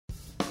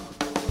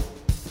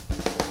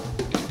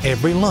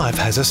Every life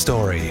has a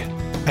story,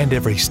 and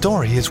every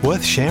story is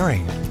worth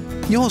sharing.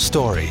 Your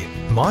story,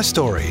 my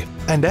story,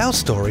 and our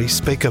story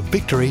speak of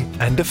victory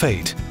and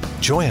defeat,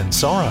 joy and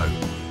sorrow,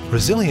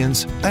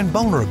 resilience and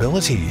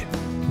vulnerability.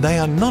 They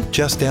are not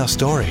just our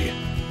story,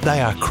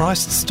 they are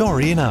Christ's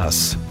story in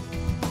us.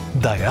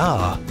 They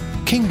are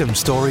Kingdom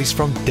Stories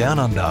from Down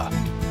Under.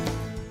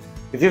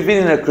 If you've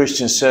been in a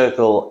Christian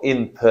circle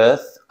in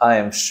Perth, I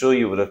am sure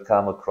you would have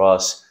come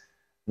across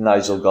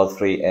Nigel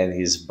Godfrey and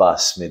his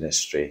bus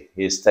ministry.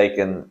 He has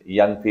taken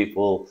young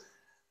people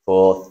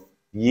for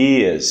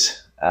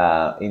years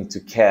into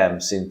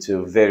camps,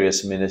 into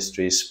various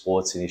ministries,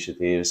 sports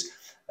initiatives,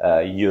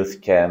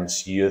 youth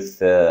camps,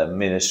 youth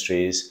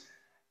ministries,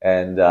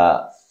 and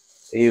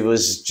he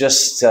was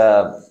just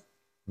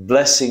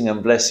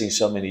blessing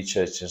so many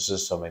churches and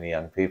so many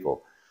young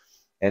people.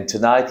 And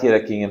tonight here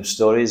at Kingdom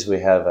Stories, we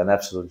have an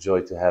absolute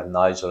joy to have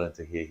Nigel and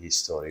to hear his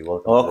story.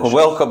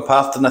 Welcome,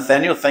 Pastor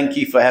Nathaniel. Thank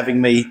you for having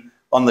me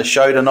on the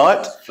show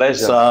tonight.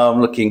 Pleasure. So I'm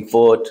looking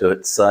forward to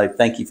it. So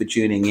thank you for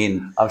tuning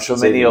in. I'm sure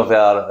many of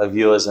our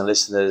viewers and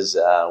listeners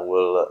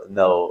will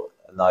know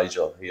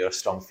Nigel. You're a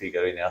strong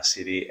figure in our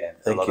city, and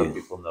a lot of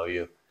people know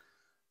you.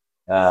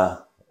 A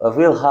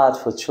real heart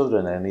for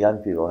children and young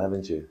people,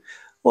 haven't you?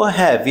 Well, I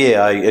have, yeah.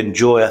 I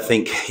enjoy, I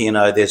think,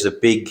 there's a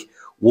big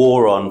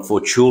war on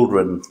for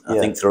children, I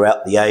think,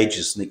 throughout the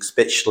ages, and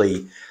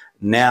especially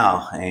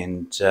now.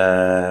 And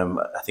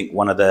I think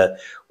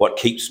what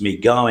keeps me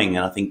going,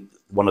 and I think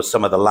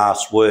some of the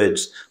last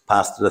words,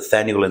 Pastor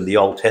Nathaniel, in the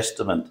Old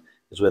Testament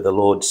is where the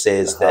Lord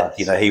says that,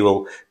 he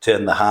will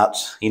turn the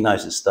hearts, he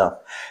knows his stuff,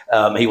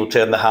 he will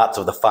turn the hearts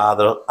of the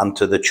father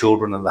unto the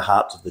children and the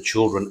hearts of the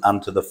children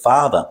unto the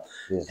father.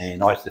 Yes.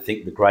 And I used to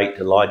think the great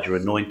Elijah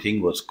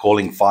anointing was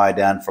calling fire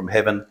down from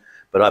heaven.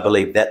 But I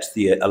believe that's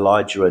the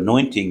Elijah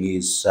anointing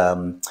is,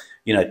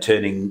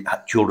 turning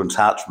children's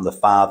hearts from the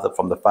father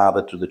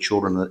to the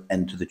children,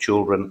 and to the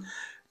children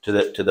to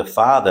the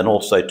father, and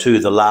also to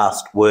the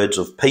last words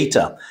of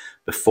Peter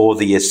before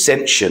the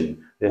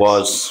ascension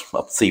was.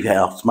 I'll see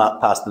how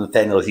smart Pastor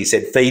Nathaniel is. He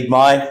said, "Feed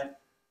my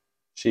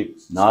sheep."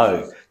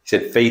 No, he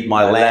said, "Feed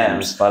my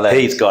lambs."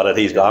 He's got it.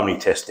 He's got me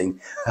testing.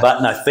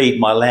 But no, feed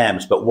my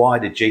lambs. But why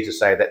did Jesus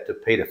say that to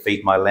Peter?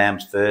 Feed my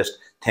lambs first.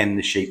 Tend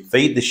the sheep.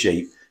 Feed the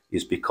sheep.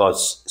 Is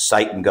because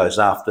Satan goes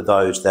after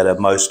those that are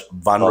most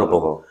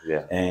vulnerable.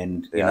 Yeah.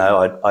 And,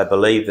 I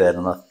believe that,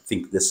 and I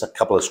think there's a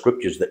couple of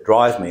scriptures that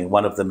drive me, and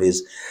one of them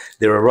is,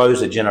 there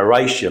arose a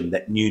generation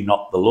that knew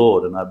not the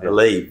Lord, and I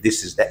believe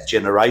this is that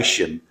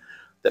generation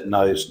that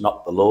knows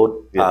not the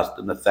Lord,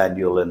 Pastor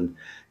Nathaniel, and,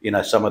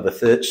 some of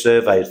the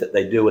surveys that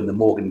they do in the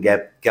Morgan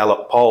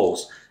Gallup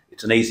polls.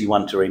 It's an easy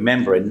one to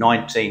remember. In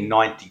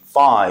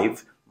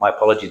 1995, my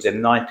apologies,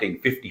 in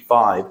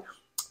 1955,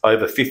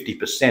 over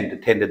 50%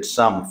 attended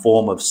some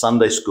form of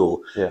Sunday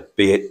school,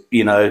 be it,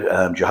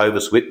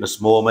 Jehovah's Witness,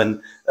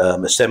 Mormon,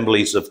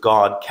 Assemblies of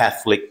God,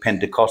 Catholic,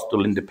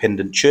 Pentecostal,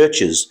 independent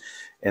churches.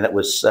 And it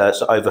was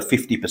over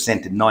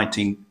 50% in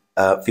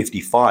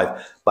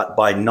 1955. But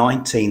by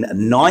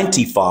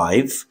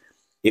 1995,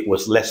 it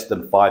was less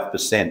than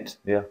 5%.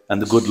 Yeah. And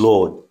the good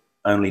Lord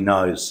only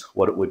knows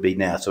what it would be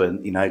now. So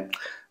in,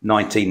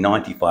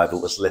 1995,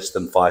 it was less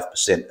than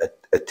 5%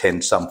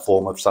 attend some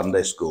form of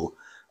Sunday school.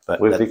 But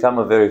we've become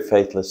a very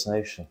faithless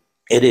nation.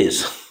 It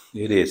is.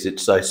 It is.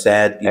 It's so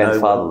sad.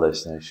 And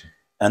fatherless nation.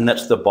 And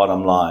that's the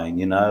bottom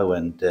line,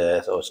 and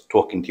as I was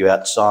talking to you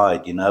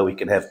outside, we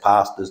can have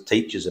pastors,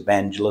 teachers,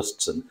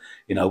 evangelists, and,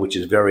 which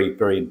is very,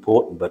 very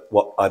important. But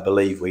what I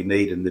believe we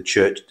need in the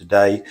church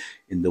today,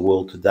 in the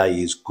world today,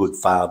 is good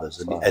fathers.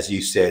 And as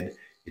you said,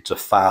 it's a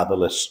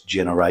fatherless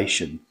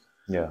generation.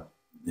 Yeah.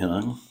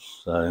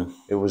 So.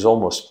 It was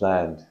almost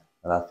planned.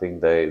 And I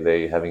think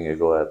they having a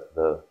go at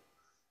the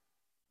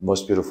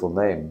most beautiful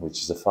name,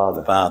 which is the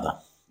Father. Father.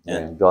 Yeah.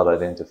 And God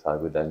identified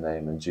with that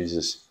name, and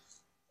Jesus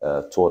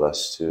taught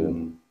us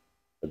to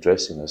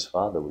address him as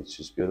Father, which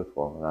is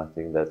beautiful. And I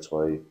think that's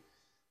why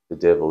the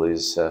devil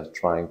is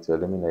trying to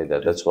eliminate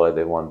that. That's why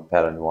they want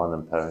parent one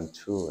and parent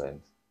two, and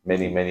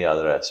many, many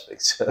other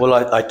aspects. Well,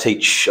 I've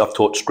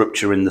taught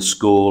scripture in the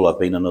school. I've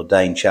been an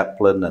ordained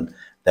chaplain, and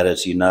that,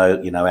 as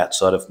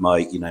outside of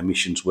my,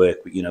 missions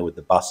work, with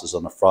the buses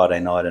on a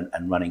Friday night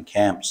and running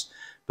camps.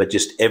 But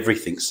just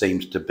everything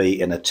seems to be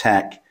an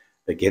attack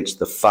against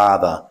the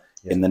father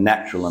in the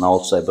natural, and I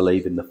also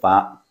believe in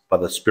by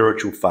the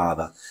spiritual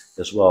father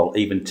as well.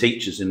 Even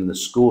teachers in the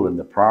school, in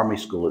the primary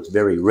school, it's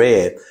very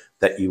rare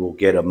that you will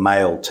get a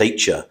male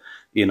teacher.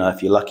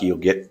 If you're lucky, you'll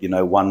get,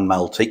 one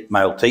male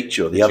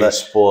teacher, or the other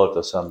sport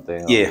or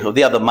something. Yeah, or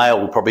the other male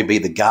will probably be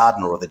the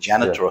gardener or the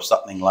janitor or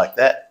something like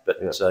that.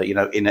 But,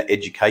 in an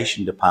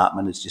education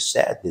department, it's just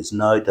sad.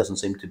 Doesn't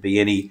seem to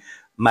be any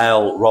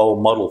male role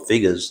model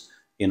figures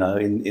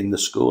in the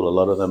school. A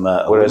lot of them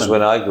are whereas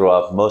women. When I grew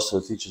up, most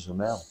of the teachers were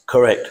male.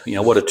 Correct.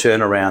 What a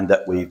turnaround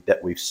that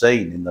we've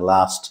seen in the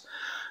last,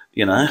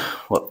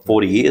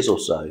 40 years or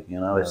so.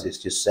 It's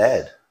just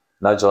sad.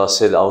 Nigel, I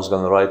said I was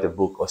going to write a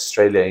book,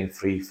 Australia in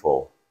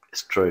Freefall.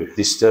 It's true.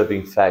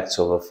 Disturbing facts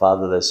of a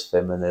fatherless,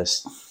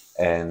 feminist,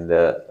 and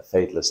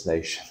faithless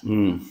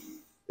nation.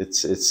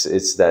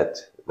 It's that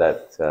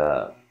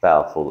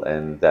powerful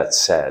and that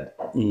sad.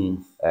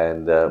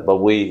 And but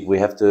we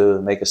have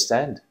to make a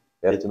stand.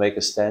 We have to make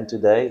a stand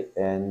today,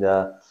 and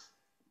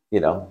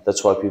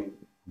that's why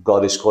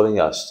God is calling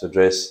us to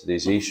address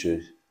these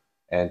issues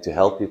and to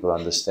help people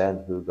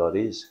understand who God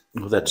is.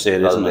 Well, that's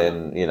it, isn't it?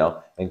 Rather than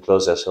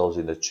enclose ourselves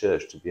in the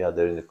church, to be out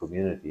there in the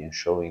community and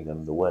showing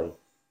them the way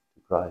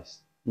to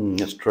Christ.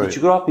 That's true. Did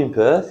you grow up in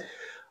Perth?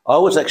 I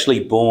was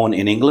actually born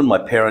in England. My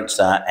parents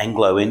are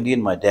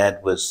Anglo-Indian. My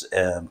dad was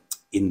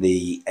in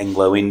the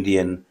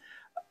Anglo-Indian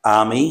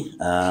army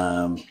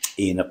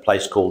in a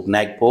place called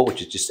Nagpur,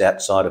 which is just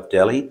outside of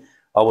Delhi.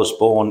 I was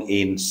born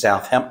in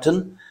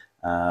Southampton,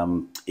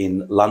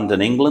 in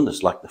London, England.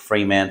 It's like the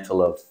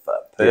Fremantle of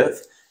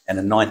Perth. And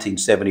in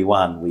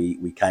 1971,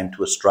 we came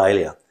to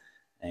Australia.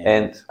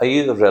 And are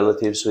you the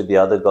relatives with the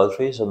other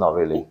Godfreys or not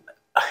really?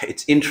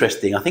 It's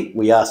interesting. I think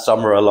we are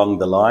somewhere along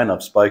the line.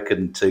 I've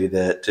spoken to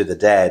the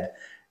dad,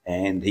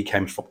 and he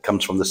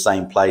comes from the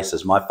same place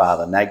as my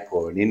father,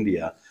 Nagpur in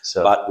India.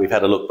 So, but we've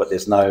had a look, but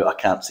I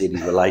can't see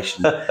any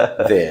relation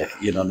there.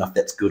 Not if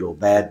that's good or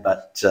bad.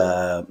 But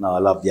no, I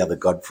love the other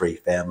Godfrey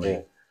family.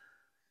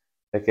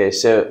 Yeah. Okay,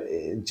 so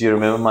do you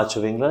remember much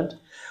of England?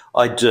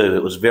 I do.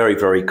 It was very,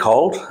 very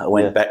cold. I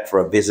went back for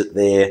a visit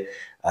there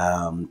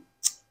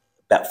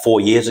about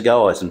 4 years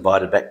ago. I was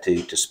invited back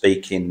to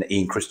speak in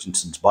Ian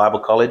Christensen's Bible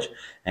College,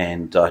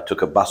 and I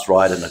took a bus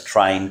ride and a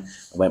train.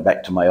 I went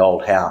back to my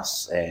old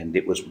house, and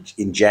it was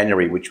in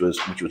January, which was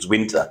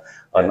winter.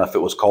 I don't know if it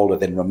was colder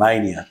than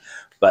Romania,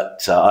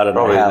 but I don't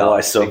know how I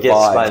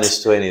survived. It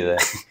gets -20 there.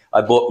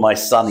 I bought my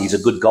son, he's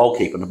a good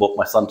goalkeeper, and I bought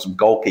my son some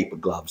goalkeeper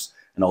gloves,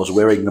 and I was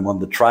wearing them on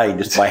the train.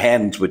 Just my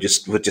hands were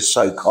just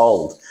so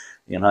cold.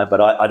 But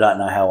I don't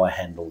know how I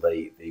handle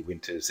the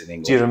winters in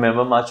England. Do you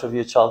remember much of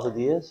your childhood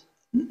years?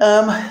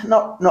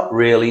 Not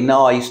really.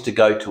 No, I used to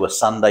go to a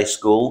Sunday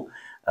school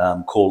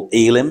called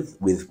Elim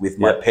with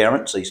my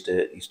parents. I used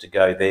to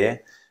go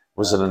there.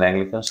 Was it an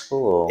Anglican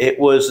school? Or it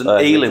was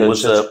Elim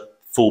was a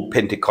full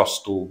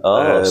Pentecostal.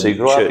 So you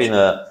grew church. up in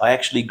a. I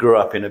actually grew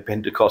up in a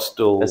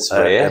Pentecostal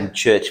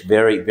church.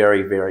 Very,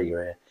 very, very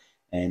rare.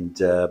 And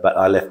but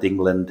I left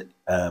England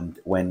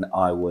when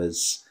I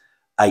was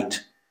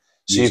 8.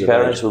 So your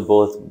parents were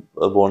both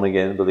born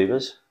again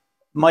believers?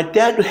 My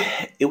dad,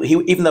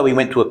 even though he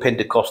went to a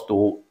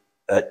Pentecostal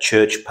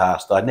church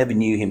pastor, I never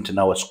knew him to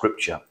know a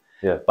scripture.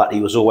 Yeah. But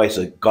he was always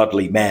a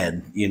godly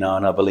man,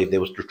 and I believe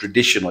there was the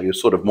traditional. He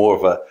was sort of more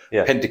of a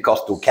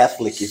Pentecostal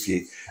Catholic, if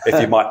you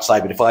might say.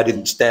 But if I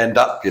didn't stand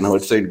up,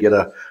 I'd soon get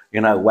a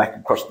whack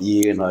across the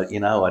ear, and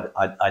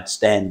I'd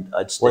stand.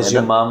 Was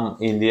your mum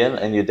Indian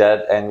and your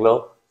dad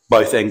Anglo?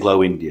 Both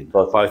Anglo-Indian.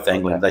 Both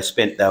Anglo.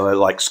 Okay. They were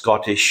like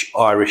Scottish,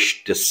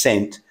 Irish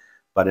descent,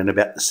 but in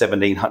about the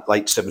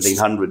late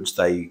 1700s,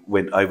 they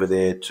went over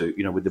there to,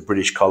 with the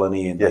British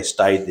colony, and they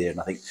stayed there.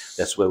 And I think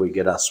that's where we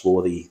get our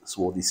swarthy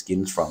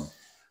skins from.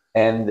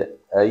 And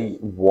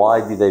why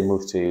did they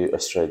move to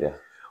Australia?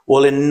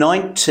 Well, in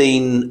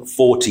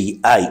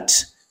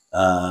 1948,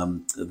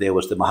 there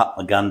was the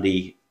Mahatma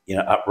Gandhi,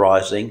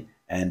 uprising,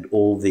 and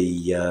all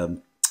the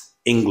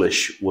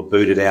English were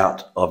booted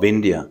out of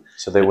India.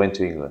 So they went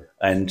to England.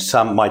 And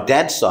my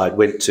dad's side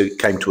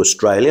came to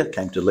Australia,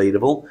 came to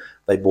Leederville.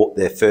 They bought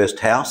their first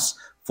house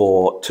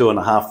for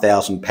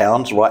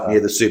 £2,500 right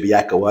near the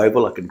Subiaco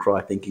Oval. I can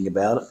cry thinking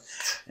about it.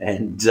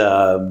 And,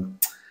 a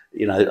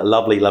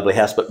lovely, lovely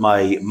house. But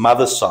my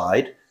mother's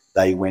side,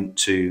 they went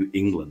to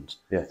England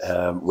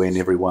when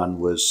everyone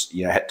was,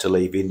 had to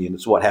leave India. And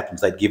it's what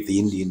happens. They'd give the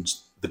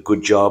Indians the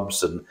good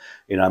jobs and,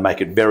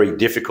 make it very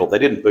difficult. They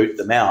didn't boot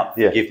them out,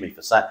 forgive me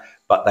for saying,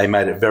 but they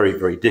made it very,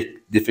 very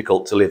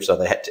difficult to live. So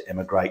they had to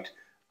emigrate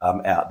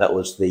out. That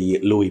was the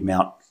Louis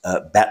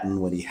Mountbatten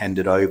when he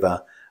handed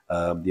over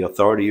the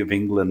authority of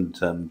England,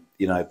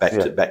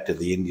 back to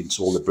the Indians.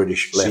 All the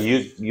British left. So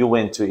you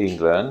went to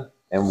England,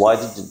 and why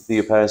did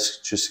your parents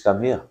choose to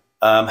come here?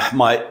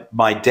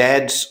 My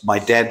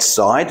dad's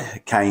side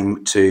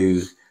came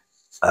to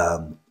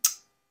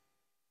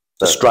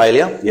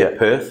Australia,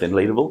 Perth and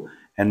Leederville,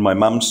 and my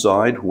mum's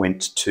side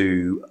went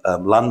to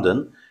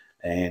London.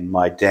 And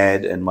my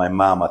dad and my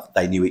mum,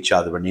 they knew each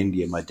other in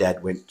India. My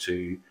dad went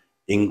to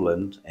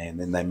England, and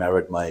then they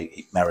married my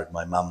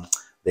mum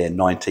there in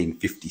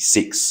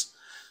 1956.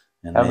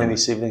 And how many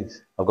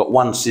siblings? I've got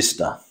one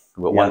sister.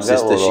 I've got one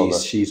sister.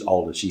 She's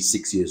older. She's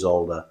 6 years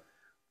older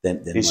than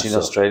myself. Is she in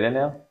Australia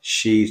now?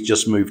 She's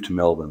just moved to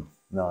Melbourne.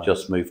 No.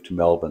 Just moved to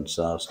Melbourne.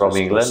 So from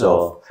England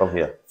or from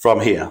here? From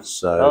here.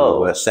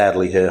 So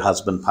sadly, her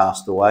husband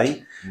passed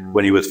away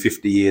when he was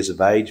 50 years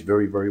of age.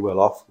 Very, very well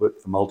off.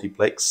 Worked for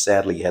Multiplex.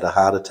 Sadly, he had a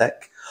heart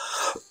attack.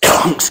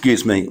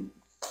 Excuse me.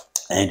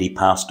 And he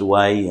passed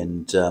away.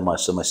 And my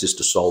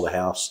sister sold the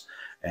house,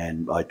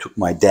 and I took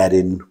my dad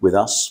in with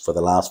us for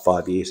the last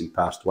 5 years. He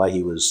passed away.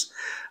 He was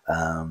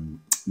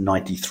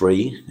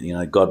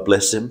 93. God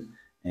bless him.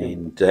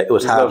 And it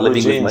was hard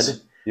living with me.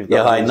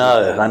 I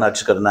know. I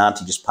just got an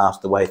auntie just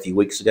passed away a few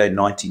weeks ago,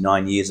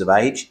 99 years of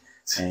age.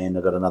 And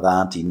I've got another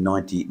auntie,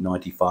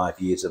 95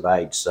 years of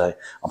age. So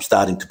I'm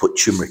starting to put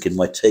turmeric in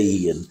my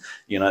tea and,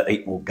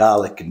 eat more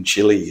garlic and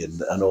chili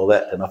and all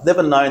that. And I've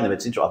never known them.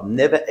 It's interesting. I've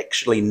never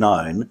actually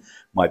known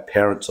my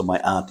parents or my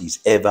aunties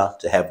ever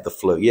to have the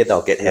flu. Yeah,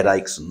 they'll get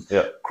headaches and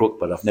crook,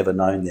 but I've never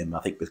known them.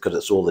 I think because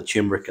it's all the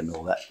turmeric and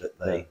all that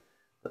they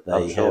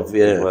have.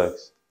 Yeah. It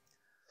works.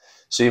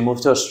 So you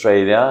moved to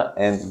Australia,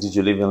 and did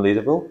you live in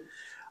Leederville?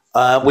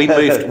 We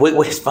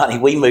moved. It's funny.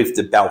 We moved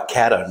to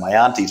Balcatta, and my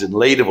auntie's in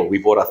Leederville. We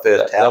bought our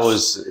first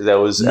house. That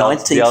was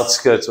the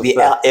outskirts of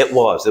Perth. It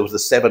was. There was a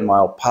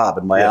 7-mile pub,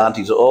 and my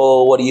auntie's,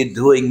 "Oh, what are you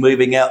doing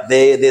moving out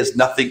there? There's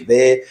nothing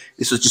there.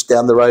 This was just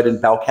down the road in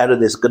Balcatta.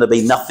 There's going to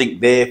be nothing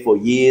there for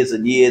years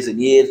and years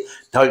and years.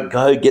 Don't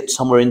go. Get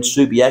somewhere in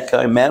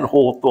Subiaco, Mount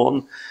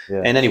Hawthorn."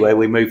 Yeah. And anyway,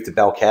 we moved to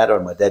Balcatta,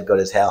 and my dad got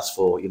his house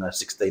for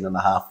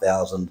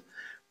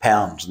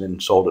 £16,500, and then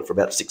sold it for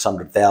about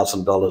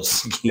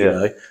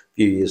 $600,000. A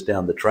few years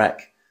down the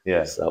track.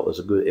 Yeah. So it was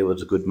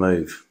a good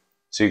move.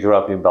 So you grew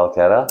up in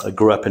Balcatta? I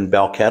grew up in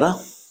Balcatta.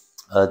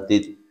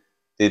 Did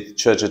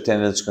church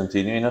attendance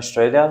continue in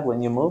Australia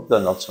when you moved, or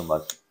not so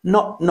much?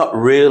 Not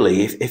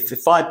really.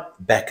 If I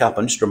back up,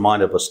 I'm just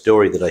reminded of a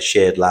story that I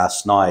shared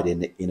last night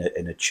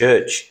in a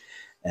church,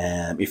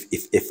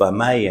 if I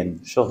may.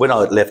 And sure. When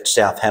I left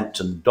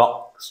Southampton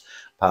Docks,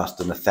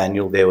 Pastor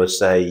Nathaniel, there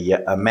was a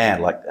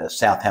man, like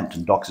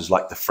Southampton Docks is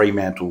like the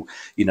Fremantle,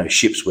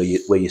 ships where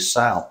you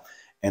sail.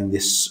 And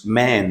this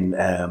man,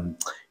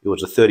 it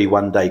was a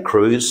 31-day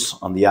cruise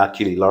on the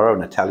Achille Lauro,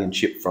 an Italian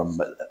ship from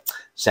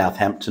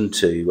Southampton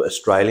to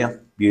Australia.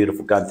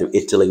 Beautiful, going through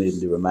Italy. We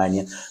didn't do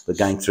Romania, but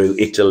going through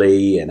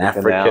Italy and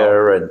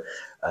Africa. And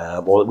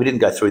we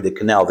didn't go through the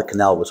canal. The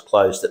canal was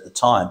closed at the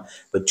time.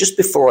 But just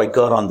before I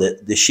got on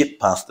the ship,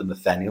 Pastor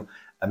Nathaniel,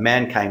 a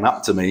man came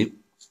up to me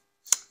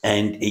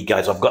and he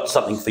goes, "I've got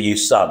something for you,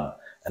 son."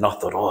 And I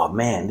thought, "Oh,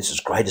 man, this is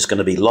great. It's going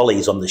to be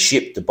lollies on the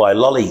ship, to buy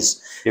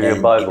lollies." Give you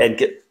a Bible.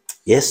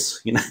 Yes,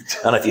 I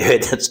don't know if you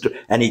heard that story.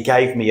 And he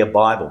gave me a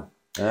Bible.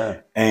 Yeah.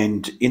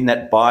 And in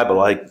that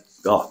Bible,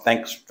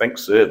 thanks,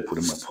 sir, put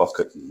in my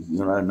pocket.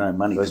 No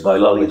money to buy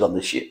lollies on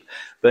the ship.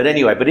 But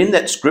anyway, in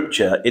that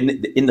scripture,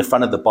 in the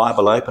front of the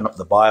Bible, I opened up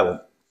the Bible,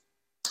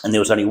 and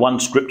there was only one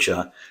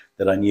scripture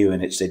that I knew,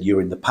 and it said,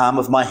 "You're in the palm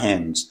of my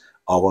hands.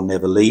 I will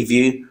never leave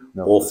you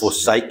or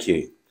forsake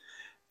you."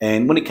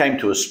 And when it came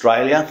to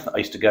Australia, I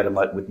used to go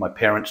with my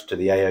parents to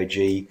the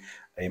AOG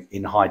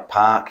in Hyde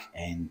Park,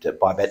 and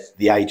by about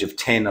the age of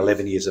 10,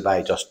 11 years of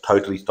age, I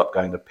totally stopped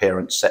going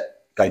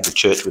to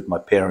church with my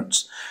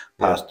parents.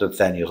 Pastor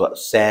Nathaniel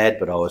was sad,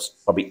 but I was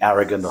probably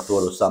arrogant. I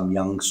thought I was some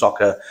young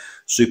soccer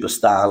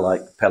superstar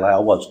like Pele. I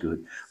was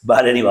good.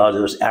 But anyway,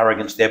 there was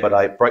arrogance there, but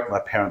I broke my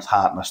parents'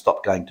 heart and I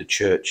stopped going to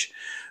church.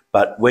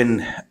 But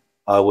when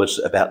I was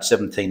about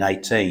 17,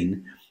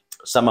 18,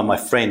 some of my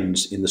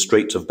friends in the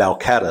streets of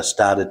Balcatta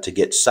started to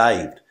get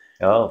saved.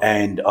 Oh.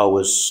 And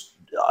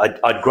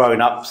I'd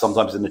grown up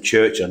sometimes in the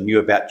church. I knew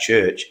about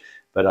church,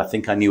 but I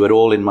think I knew it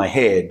all in my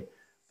head,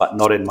 but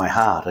not in my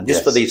heart. And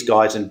just for these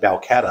guys in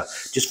Balcatta,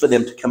 just for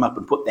them to come up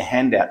and put their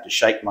hand out to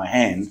shake my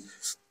hand,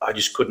 I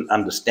just couldn't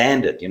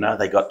understand it.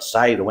 They got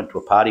saved. I went to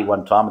a party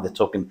one time and they're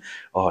talking,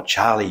 "Oh,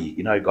 Charlie,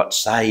 got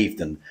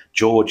saved, and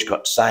George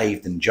got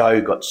saved, and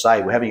Joe got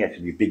saved." We're having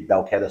actually a big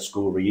Balcatta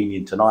school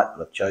reunion tonight,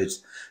 but I've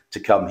chose to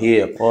come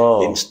here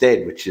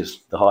instead, which is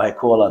the higher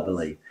call, I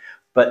believe.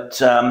 But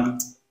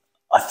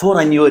I thought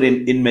I knew it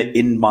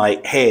in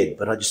my head,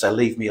 but I just say,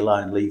 "Leave me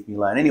alone, leave me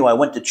alone." Anyway, I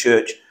went to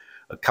church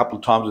a couple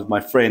of times with my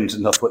friends,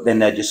 and I thought, then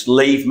they just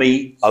leave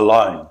me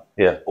alone.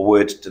 Yeah. Or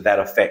words to that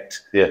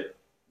effect. Yeah.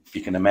 If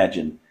you can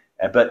imagine.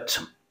 But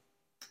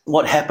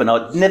what happened,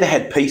 I'd never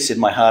had peace in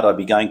my heart. I'd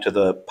be going to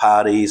the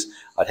parties.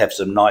 I'd have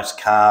some nice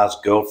cars,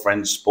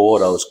 girlfriends,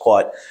 sport. I was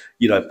quite,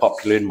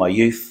 popular in my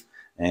youth,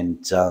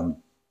 and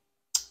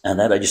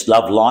that I just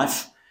loved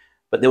life.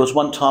 But there was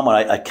one time when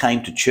I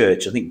came to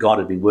church. I think God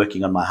had been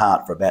working on my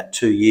heart for about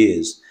 2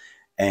 years.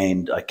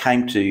 And I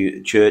came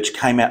to church,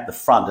 came out the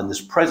front, and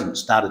this presence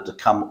started to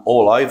come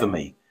all over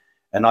me.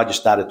 And I just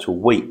started to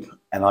weep,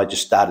 and I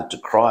just started to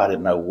cry. I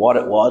didn't know what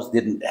it was,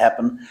 didn't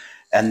happen.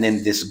 And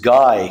then this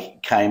guy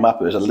came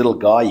up. It was a little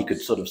guy. You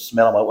could sort of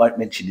smell him. I won't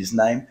mention his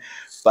name.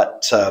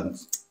 But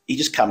he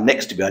just came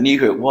next to me. I knew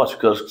who it was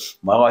because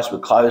my eyes were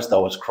closed. I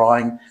was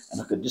crying,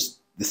 and I could just...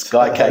 This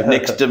guy came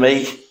next to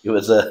me. He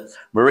was a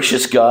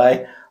Mauritius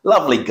guy,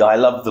 lovely guy,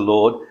 loved the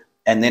Lord.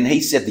 And then he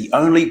said the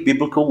only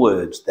biblical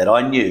words that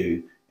I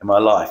knew in my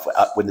life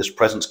when this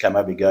presence came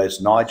over. He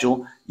goes,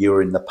 "Nigel, you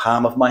are in the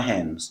palm of my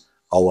hands.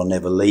 I will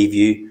never leave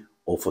you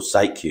or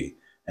forsake you."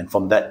 And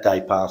from that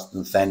day, Pastor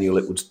Nathaniel,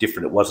 it was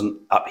different. It wasn't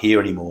up here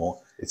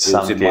anymore. It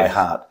was in my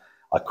heart.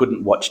 I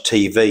couldn't watch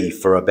TV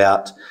for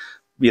about...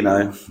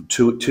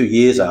 2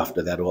 years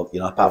after that, or,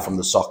 apart from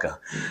the soccer,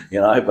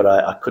 but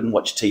I couldn't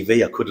watch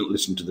TV. I couldn't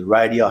listen to the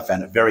radio. I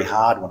found it very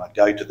hard when I'd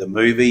go to the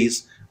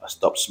movies. I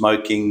stopped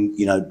smoking,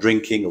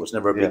 drinking. I was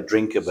never a big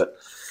drinker, but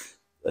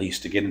I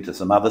used to get into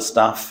some other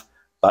stuff.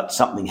 But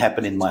something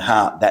happened in my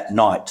heart that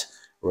night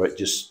where it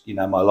just,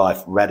 my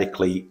life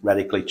radically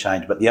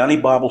changed. But the only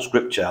Bible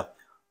scripture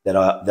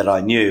that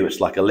I knew. It's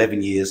like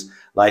 11 years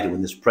later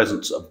when this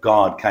presence of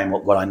God came,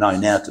 what I know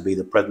now to be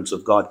the presence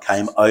of God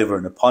came over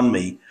and upon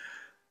me.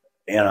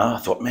 I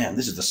thought, man,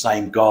 this is the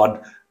same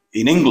God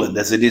in England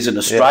as it is in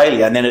Australia.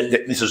 Yeah. And then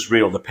this is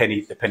real. The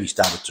penny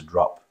started to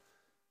drop.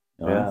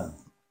 Yeah.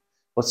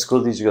 What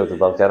school did you go to?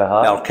 Balcatta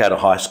High? Balcatta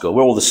High School,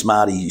 where all the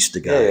smarties used to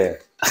go. Yeah.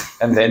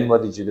 And then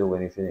what did you do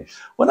when you finished?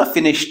 When I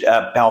finished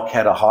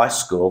Balcatta High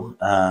School,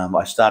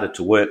 I started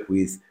to work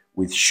with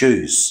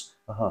shoes,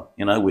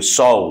 with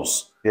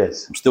soles.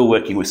 Yes. I'm still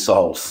working with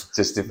soles.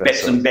 Just different.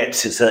 Bets and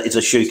Bets is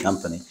a shoe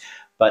company.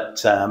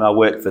 But I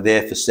worked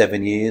there for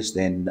 7 years.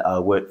 Then I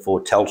worked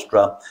for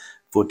Telstra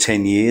for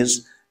 10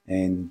 years.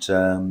 And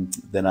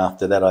then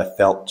after that, I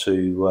felt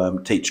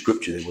to teach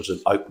scripture. There was an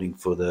opening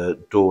for the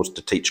doors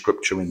to teach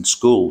scripture in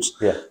schools.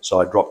 Yeah. So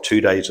I dropped 2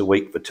 days a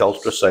week for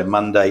Telstra. So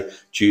Monday,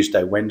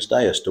 Tuesday, Wednesday,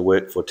 I used to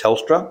work for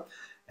Telstra.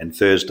 And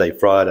Thursday,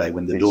 Friday,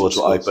 when the doors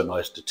were open, I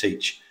used to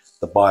teach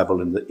the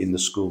Bible in the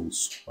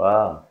schools.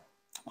 Wow.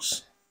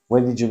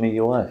 When did you meet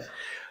your wife?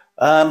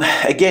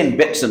 Again,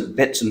 Bets and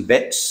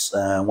Bets.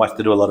 I used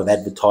to do a lot of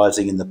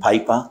advertising in the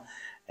paper.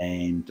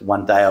 And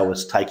one day I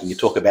was you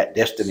talk about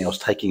destiny, I was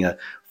taking a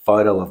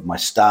photo of my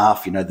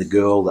staff, the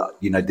girl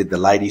that, did the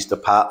ladies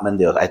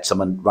department. I had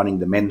someone running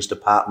the men's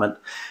department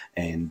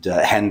and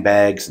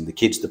handbags and the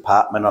kids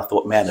department. I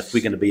thought, man, if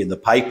we're going to be in the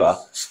paper,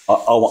 I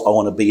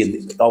want to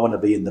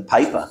be in the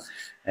paper.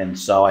 And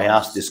so I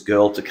asked this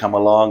girl to come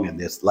along, and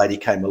this lady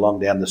came along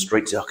down the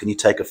street and said, can you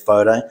take a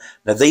photo?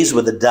 Now, these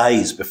were the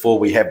days before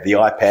we have the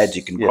iPads.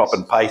 You can crop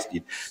and paste.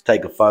 You'd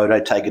take a photo,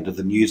 take it to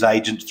the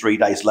newsagent. 3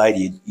 days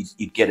later,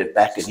 you'd get it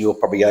back, and you're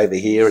probably over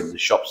here and the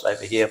shop's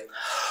over here.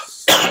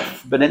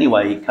 But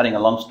anyway, cutting a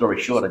long story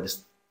short,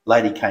 this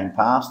lady came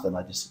past, and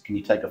I just said, can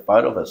you take a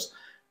photo of us?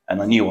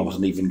 And I knew I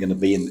wasn't even going to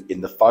be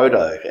in the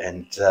photo.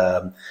 And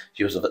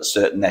she was of a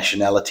certain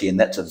nationality. And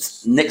that's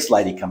the next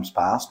lady comes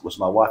past was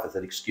my wife. I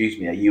said, excuse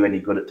me, are you any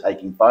good at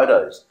taking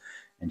photos?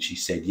 And she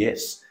said,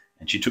 yes.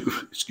 And she took,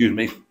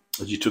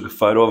 she took a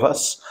photo of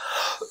us.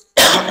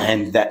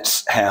 And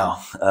that's how,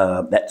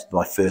 that's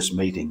my first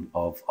meeting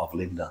of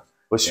Linda.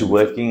 Was she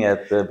working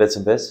at Bets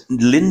and Bets?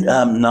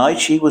 No,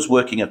 she was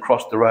working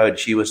across the road.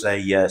 She was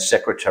a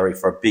secretary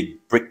for a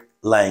big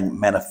bricklaying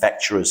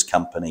manufacturers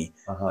company,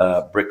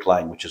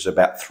 Bricklaying, which is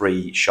about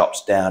 3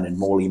 shops down in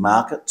Morley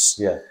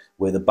Markets,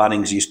 where the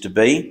Bunnings used to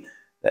be.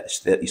 That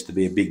used to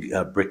be a big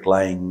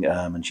bricklaying,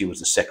 and she was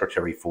the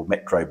secretary for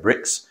Metro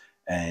Bricks.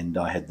 And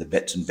I had the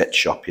Bets and Bets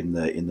shop in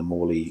the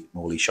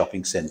Morley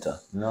shopping centre.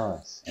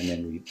 Nice. And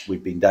then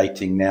we've been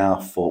dating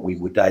now we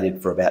were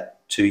dated for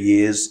about 2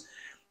 years.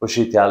 Was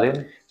she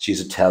Italian?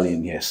 She's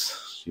Italian,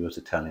 yes. She was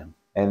Italian.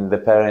 And the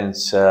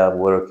parents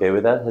were okay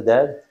with that, her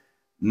dad?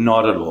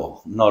 Not at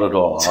all. Not at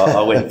all.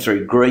 I went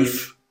through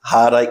grief,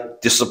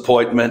 heartache,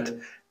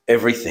 disappointment,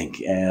 everything.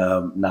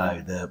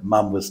 No, the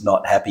mum was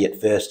not happy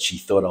at first. She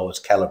thought I was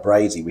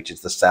Calabrese, which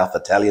is the South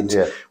Italians,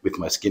 with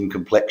my skin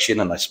complexion,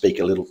 and I speak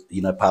a little,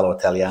 parlo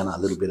italiano, a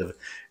little bit of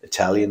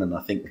Italian, and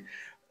I think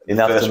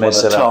enough to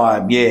mess it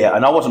up. Yeah,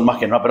 and I wasn't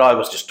mucking around, but I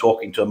was just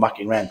talking to her,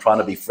 mucking around, trying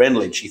to be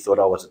friendly, and she thought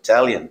I was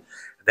Italian.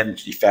 Then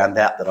she found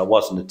out that I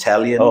wasn't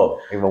Italian. Oh,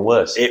 even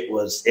worse. It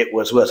was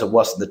worse. I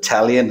wasn't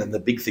Italian, and the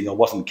big thing, I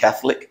wasn't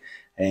Catholic.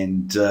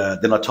 And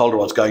then I told her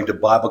I was going to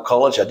Bible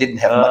college. I didn't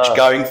have much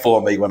going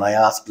for me when I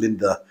asked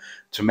Linda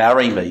to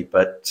marry me.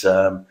 But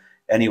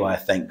anyway,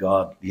 thank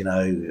God,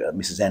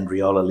 Mrs.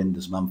 Andriola,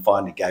 Linda's mum,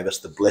 finally gave us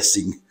the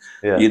blessing,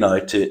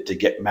 to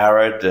get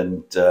married.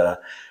 And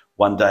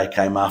one day I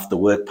came after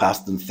work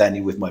past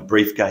Nathaniel with my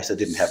briefcase. I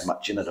didn't have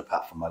much in it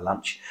apart from my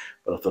lunch.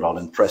 But I thought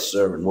I'd impress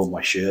her and wore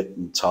my shirt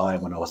and tie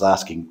when I was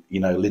asking,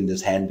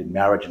 Linda's hand in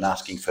marriage and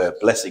asking for her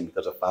blessing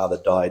because her father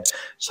died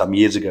some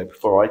years ago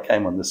before I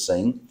came on the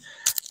scene.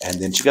 And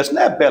then she goes,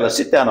 now, Bella,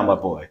 sit down on my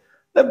boy.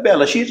 Now,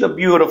 Bella, she's a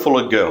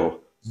beautiful girl,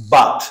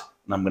 but,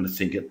 and I'm going to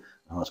think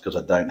it's because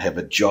I don't have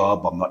a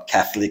job, I'm not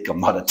Catholic, I'm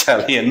not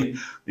Italian,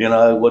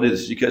 what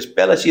is it? She goes,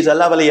 Bella, she's a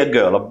lovely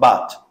girl,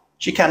 but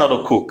she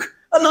cannot cook.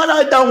 Oh,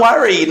 no, don't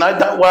worry,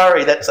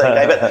 that's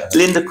okay. But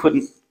Linda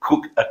couldn't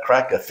cook a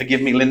cracker.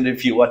 Forgive me, Linda,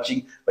 if you're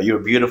watching, but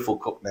you're a beautiful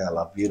cook now,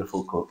 love,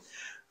 beautiful cook.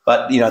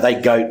 But, they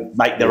go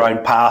make their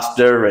own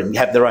pasta and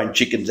have their own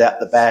chickens out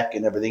the back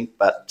and everything.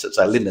 But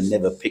so Linda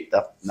never picked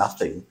up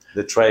nothing.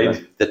 The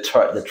trade? The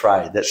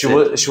trade. That's she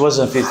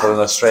wasn't fit for an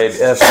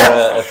Australian,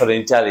 for an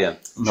Italian.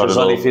 She was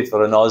only fit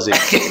for an Aussie.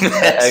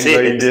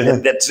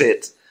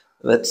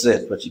 That's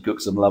it. But she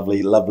cooks some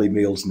lovely, lovely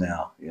meals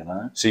now,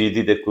 So you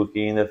did the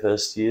cooking in the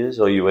first years,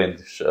 or you went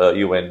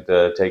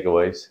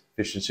takeaways,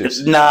 fish and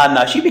chips?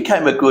 No. She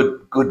became a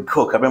good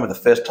cook. I remember the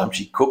first time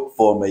she cooked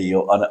for me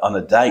on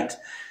a date.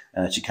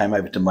 She came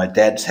over to my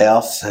dad's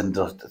house and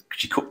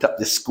she cooked up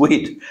this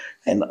squid.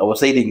 And I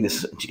was eating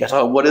this. And she goes,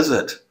 oh, what is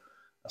it?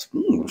 I said,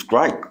 it was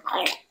great.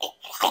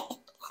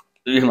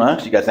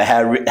 She goes, now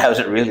how is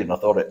it really? And I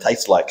thought it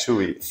tastes like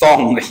chewy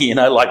thong,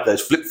 like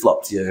those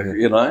flip-flops, you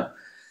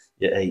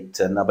eat.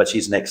 But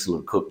she's an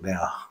excellent cook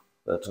now.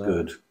 That's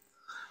good.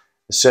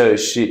 So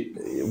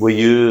were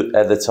you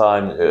at the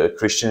time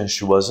Christian?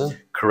 She wasn't?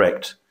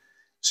 Correct.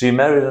 So you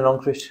married a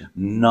non-Christian?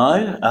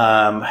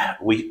 No.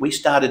 We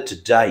started to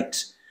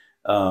date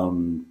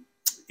in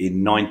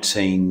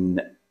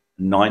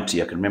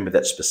 1990. I can remember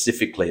that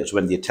specifically. It was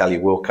when the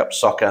Italian World Cup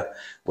soccer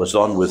was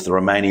on with the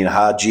Romanian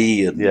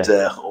Hagi and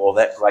all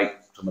that great,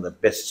 some of the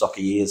best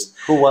soccer years.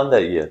 Who won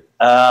that year?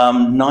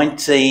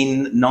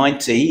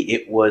 1990,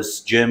 it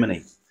was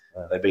Germany.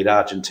 They beat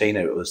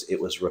Argentina. It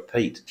was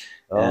repeat.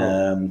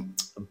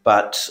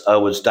 But I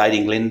was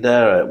dating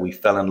Linda. We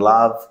fell in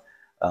love.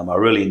 I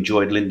really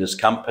enjoyed Linda's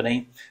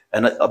company.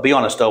 And I'll be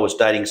honest, I was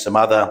dating some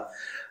other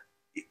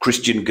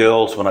Christian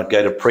girls when I'd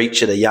go to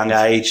preach at a young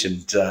age.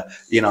 And, I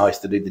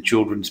used to do the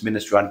children's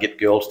ministry and get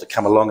girls to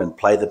come along and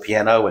play the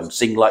piano and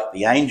sing like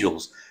the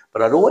angels.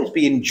 But I'd always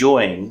be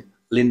enjoying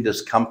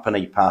Linda's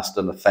company,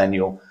 Pastor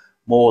Nathaniel,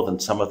 more than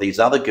some of these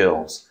other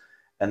girls.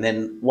 And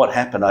then what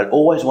happened, I'd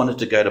always wanted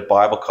to go to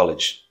Bible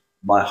college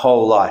my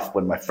whole life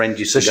when my friends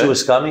used to go. So she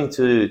was coming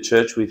to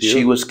church with you?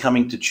 She was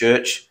coming to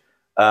church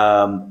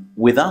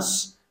with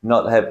us.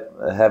 Not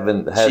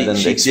haven't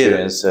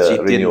experienced She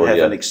didn't have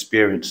an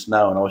experience,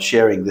 no. And I was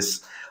sharing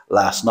this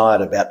last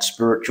night about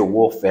spiritual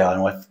warfare,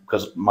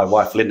 because my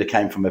wife Linda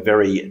came from a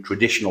very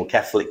traditional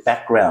Catholic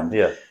background.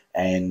 Yeah.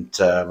 And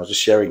I was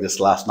just sharing this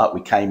last night.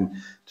 We came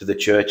to the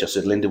church. I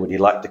said, Linda, would you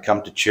like to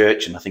come to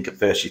church? And I think at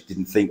first she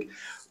didn't think,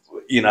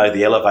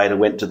 the elevator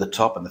went to the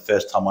top. And the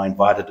first time I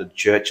invited her to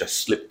church, I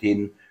slipped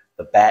in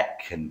the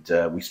back and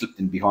we slipped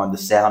in behind the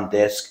sound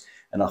desk.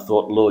 And I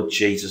thought, Lord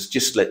Jesus,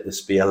 just let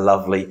this be a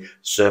lovely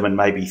sermon,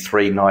 maybe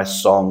 3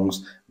 nice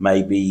songs,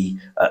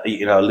 maybe,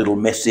 a little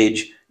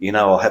message.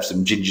 I'll have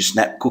some ginger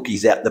snap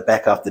cookies out the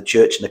back after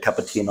church and a cup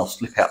of tea and I'll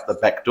slip out the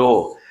back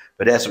door.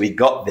 But as we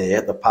got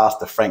there, the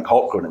pastor, Frank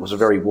Holtgren, it was a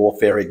very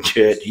warfaring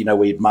church.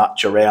 We'd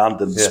march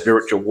around and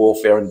spiritual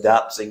warfare and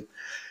dancing.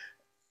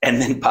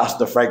 And then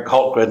Pastor Frank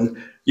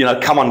Holtgren,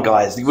 come on,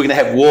 guys, we're going to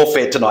have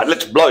warfare tonight.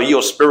 Let's blow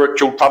your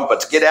spiritual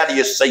trumpets. Get out of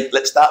your seat.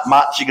 Let's start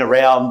marching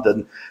around.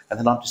 And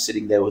then I'm just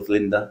sitting there with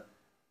Linda.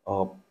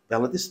 Oh,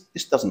 Bella, this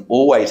doesn't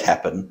always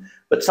happen.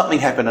 But something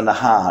happened in the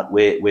heart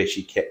where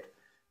she kept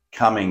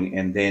coming.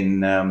 And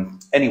then,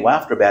 anyway,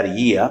 after about a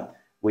year,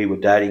 we were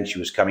dating. She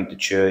was coming to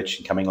church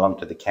and coming along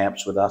to the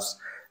camps with us.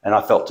 And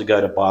I felt to go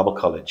to Bible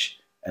college.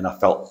 And I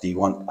felt the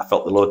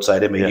Lord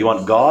say to me, do you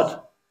want God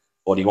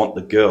or do you want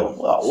the girl?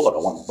 Well, Lord, I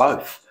want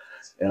both.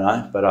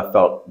 But I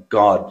felt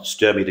God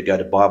stir me to go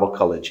to Bible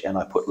college, and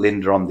I put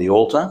Linda on the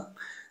altar,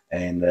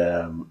 and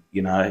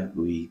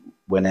we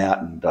went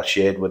out and I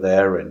shared with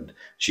her, and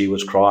she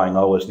was crying.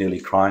 I was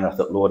nearly crying. I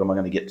thought, Lord, am I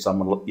going to get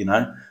someone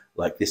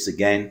like this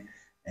again?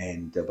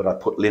 And but I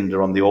put Linda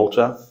on the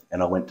altar,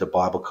 and I went to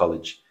Bible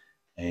college.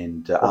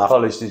 And what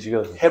college did you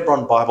go to?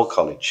 Hebron Bible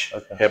College.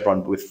 Okay.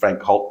 Hebron with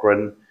Frank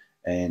Holtgren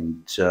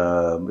and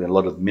a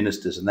lot of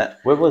ministers and that.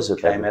 Where was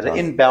it? Came out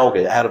in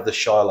Balga, out of the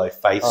Shiloh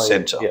Faith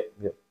Centre.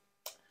 Yeah.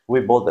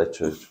 We bought that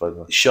church, by the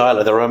way.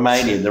 Shiloh, the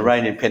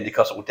Romanian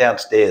Pentecostal.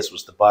 Downstairs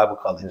was the Bible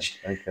college.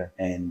 Yeah, okay.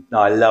 And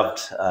I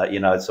loved, that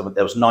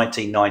was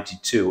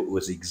 1992. It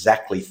was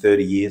exactly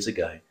 30 years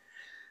ago.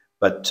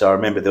 But I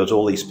remember there was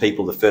all these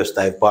people the first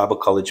day of Bible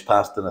college,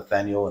 Pastor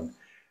Nathaniel, and,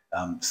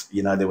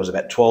 there was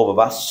about 12 of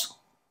us.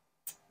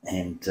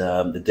 And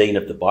the dean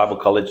of the Bible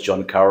college,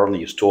 John Curran,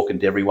 he was talking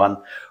to everyone.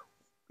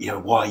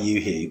 Why are you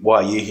here? Why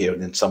are you here?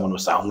 And then someone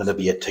was saying, I'm going to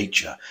be a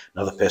teacher.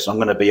 Another person, I'm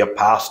going to be a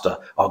pastor.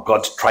 Oh,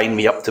 God's trained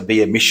me up to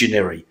be a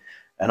missionary.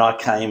 And I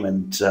came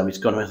and he's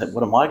gone and said,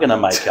 what am I going to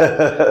make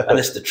up? And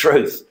it's the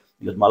truth,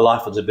 because my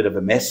life was a bit of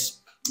a mess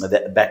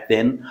back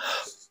then.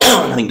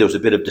 I think there was a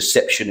bit of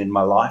deception in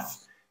my life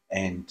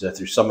and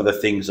through some of the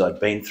things I'd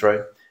been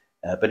through.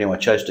 But anyway, I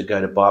chose to go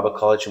to Bible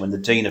college. And when the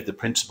dean of the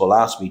principal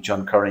asked me,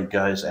 John Curran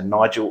goes, and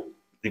Nigel,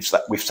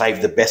 we've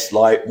saved the best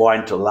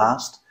wine to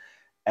last.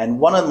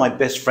 And one of my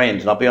best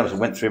friends, and I'll be honest, it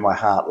went through my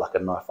heart like a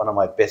knife. One of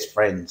my best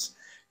friends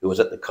who was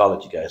at the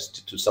college, he goes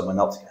to someone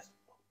else, he goes,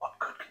 what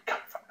good can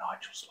come from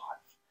Nigel's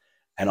life?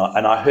 And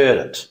I heard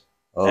it.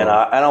 Oh. And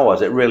I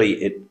was,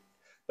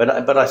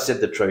 but I said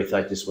the truth.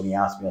 When he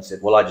asked me, I said,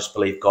 well, I just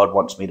believe God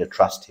wants me to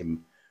trust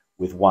him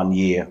with 1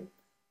 year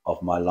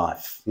of my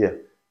life. Yeah.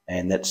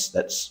 And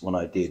that's when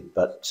I did.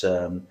 But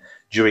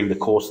during the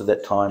course of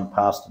that time,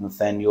 Pastor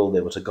Nathaniel,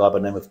 there was a guy by the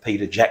name of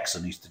Peter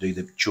Jackson who used to do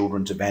the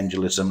children's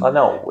evangelism. I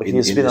know.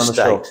 He's been on the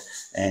show.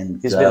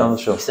 And he's been on the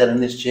show. He sat in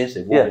this chair,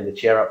 so walking the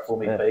chair up for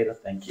me, Peter.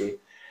 Thank you.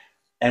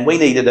 And we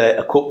needed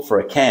a cook for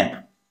a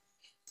camp.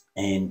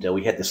 And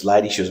we had this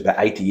lady. She was about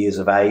 80 years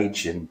of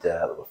age and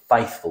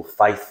faithful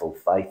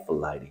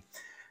lady.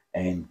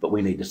 But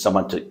we needed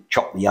someone to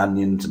chop the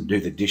onions and do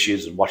the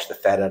dishes and wash the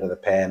fat out of the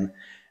pan.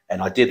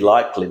 And I did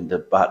like Linda,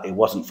 but it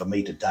wasn't for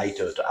me to date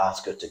her, to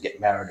ask her to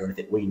get married or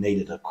anything. We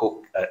needed a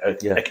cook, a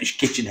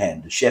kitchen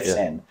hand, a chef's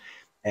hand.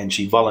 And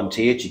she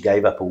volunteered. She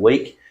gave up a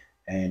week,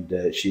 and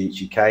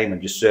she came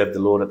and just served the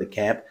Lord at the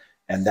camp.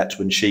 And that's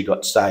when she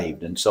got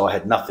saved. And so I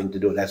had nothing to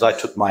do. And as I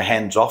took my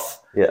hands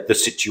off the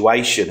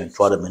situation and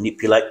tried to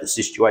manipulate the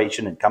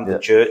situation and come to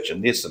church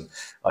and this, and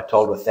I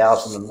told her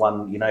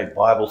 1,001,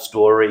 Bible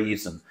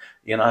stories and,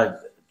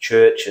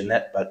 church and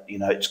that, but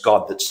it's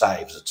God that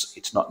saves.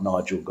 It's not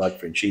Nigel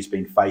Godfrey, and she's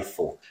been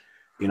faithful,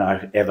 you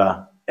know,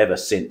 ever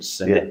since.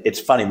 And it's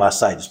funny, I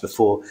say this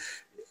before,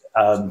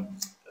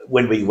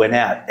 when we went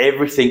out,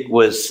 everything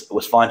was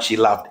fine. She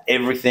loved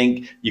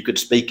everything. You could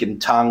speak in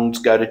tongues,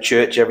 go to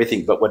church,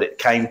 everything. But when it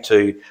came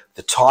to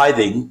the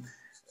tithing,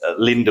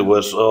 Linda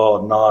was,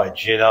 oh, no,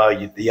 you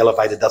know, the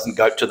elevator doesn't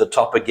go to the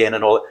top again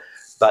and all.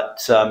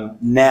 But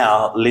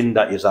now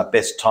Linda is our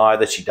best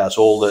tither. She does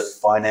all the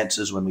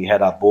finances when we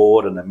had our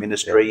board and the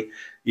ministry.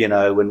 You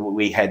know, when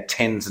we had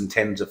tens and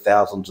tens of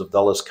thousands of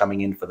dollars coming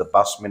in for the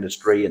bus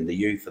ministry and the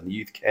youth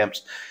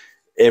camps,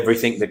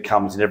 everything that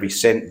comes in, every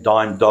cent,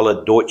 dime,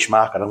 dollar,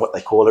 Deutschmark, I don't know what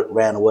they call it,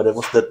 rand or whatever.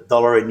 What's the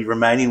dollar in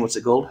Romanian? What's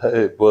it called?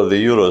 Well,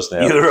 the euros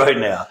now. Euro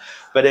now.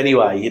 But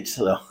anyway, it's,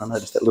 I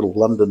noticed that little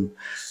London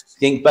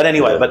thing. But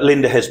anyway, but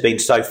Linda has been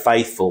so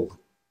faithful,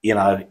 you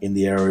know, in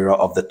the area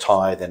of the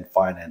tithe and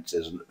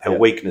finances. And her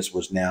weakness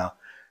was now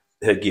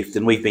her gift.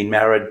 And we've been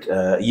married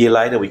a year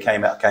later. We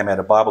came out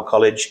of Bible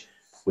college.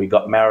 We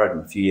got married,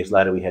 and a few years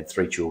later we had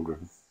 3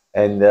 children.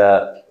 And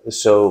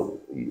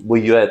so were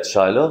you at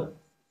Shiloh?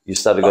 You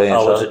started going.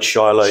 I was at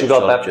Shiloh. She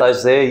got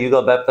baptized there. You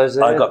got baptized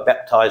there. I got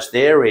baptized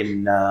there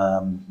in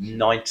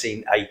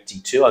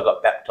 1982. I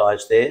got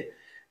baptized there,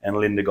 and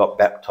Linda got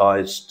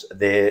baptized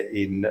there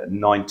in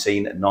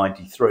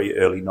 1993,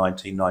 early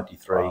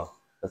 1993. Wow.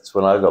 That's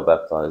when I got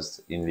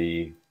baptized in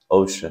the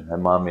ocean at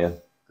Marmion.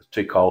 It's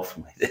too cold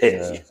for me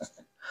there.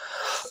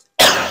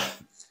 Yeah.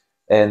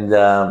 And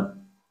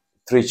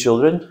 3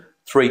 children.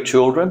 3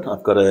 children.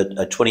 I've got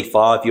a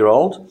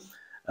 25-year-old.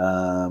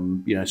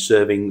 You know,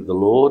 serving the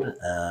Lord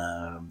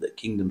at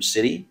Kingdom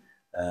City.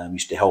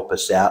 Used to help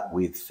us out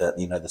with,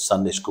 you know, the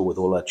Sunday school with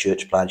all our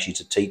church plants. She's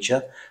a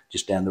teacher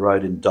just down the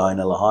road in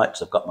Dianella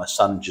Heights. I've got my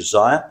son,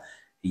 Josiah.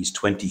 He's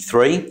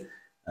 23.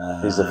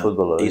 He's a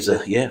footballer. He's a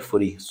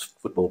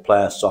football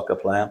player, soccer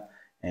player.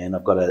 And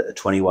I've got a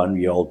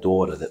 21-year-old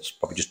daughter that's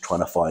probably just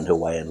trying to find her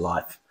way in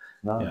life.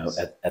 Nice. You know,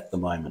 at the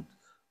moment.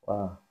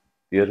 Wow,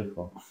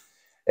 beautiful.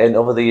 And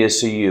over the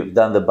years, so you've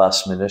done the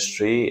bus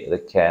ministry, the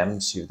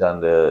camps, you've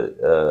done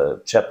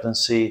the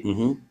chaplaincy,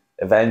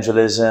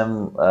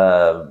 evangelism,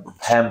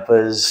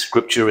 Hampers,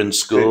 scripture in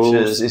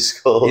schools,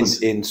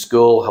 in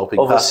school, helping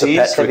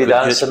overseas. Have you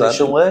done some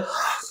mission work?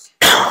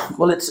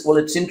 Well,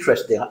 it's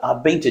interesting.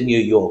 I've been to New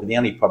York, the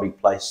only probably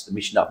place the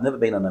mission. I've never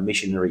been on a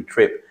missionary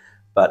trip,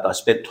 but I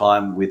spent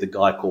time with a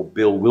guy called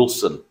Bill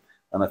Wilson. I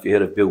don't know if you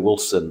heard of Bill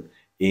Wilson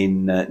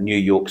in New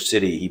York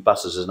City. He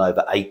buses in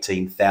over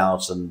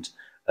 18,000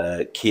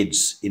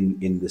 kids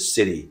in the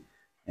city.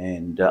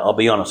 And I'll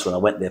be honest, when I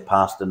went there,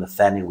 Pastor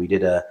Nathaniel, we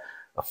did a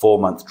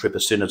 4-month trip.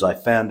 As soon as I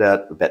found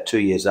out, about 2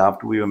 years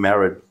after we were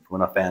married,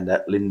 when I found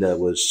out Linda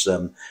was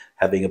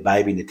having a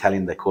baby, in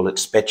Italian they call it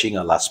spetching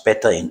or la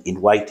spetta,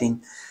 in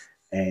waiting.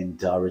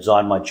 And I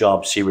resigned my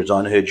job. She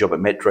resigned her job at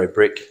Metro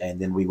Brick, and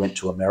then we went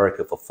to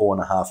America for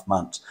 4.5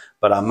 months.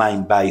 But our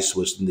main base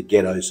was in the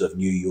ghettos of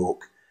New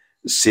York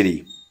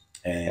City.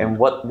 And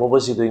what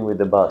was he doing with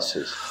the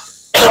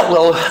buses?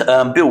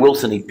 Well, Bill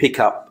Wilson, he'd pick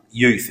up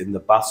youth in the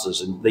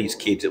buses, and these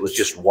kids, it was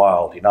just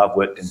wild. You know, I've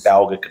worked in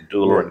Balga,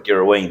 Kandula and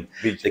Girraween,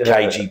 the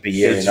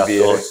KGB area, and I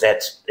thought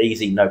that's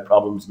easy, no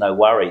problems, no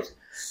worries.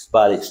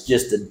 But it's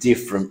just a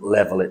different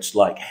level. It's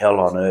like hell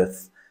on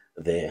earth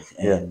there.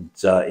 And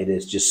it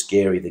is just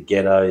scary, the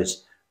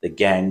ghettos, the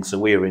gangs. So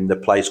we were in the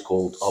place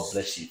called, oh,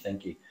 bless you,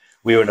 thank you.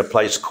 We were in a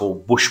place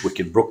called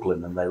Bushwick in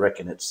Brooklyn, and they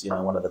reckon it's, you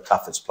know, one of the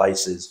toughest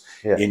places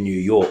in New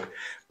York.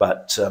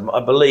 But I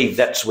believe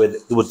that's where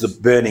it was the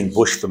burning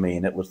bush for me,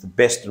 and it was the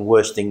best and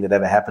worst thing that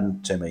ever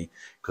happened to me.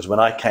 Because when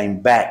I came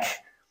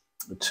back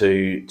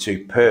to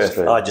Perth,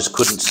 I just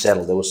couldn't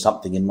settle. There was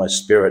something in my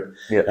spirit,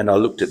 and I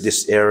looked at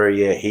this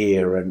area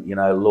here, and, you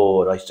know,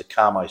 Lord, I used to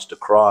come, I used to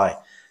cry.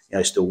 You know,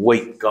 I used to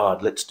weep,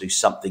 God, let's do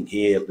something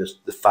here. There's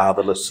the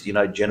fatherless, you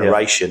know,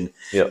 generation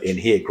in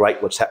here.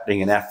 Great what's happening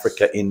in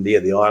Africa,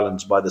 India, the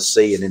islands by the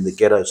sea, and in the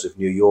ghettos of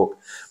New York.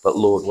 But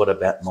Lord, what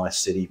about my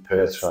city,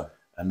 Perth? That's right.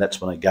 And that's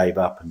when I gave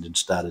up and then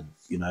started,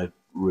 you know,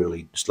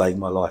 really just laying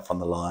my life on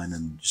the line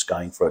and just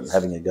going for it and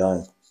having a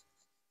go.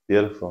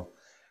 Beautiful.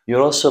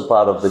 You're also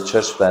part of the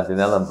church plant in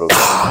Ellenbrook.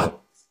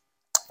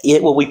 Yeah,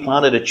 well, we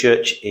planted a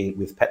church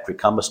with Patrick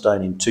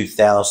Humberstone in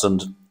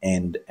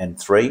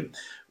 2003.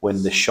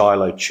 When the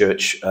Shiloh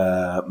Church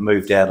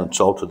moved out and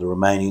sold to the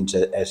Romanians.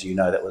 As you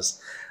know, that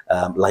was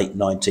late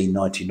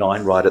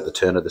 1999, right at the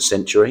turn of the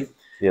century.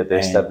 Yeah, they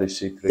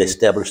established it. They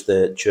established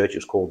the church. It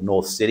was called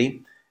North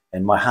City.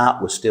 And my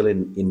heart was still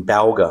in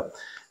Balga.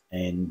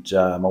 And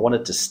I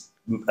wanted to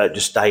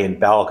just stay in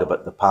Balga,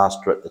 but the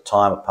pastor at the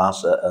time, it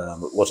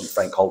wasn't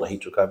Frank Holder, he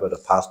took over, but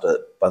a pastor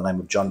by the name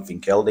of John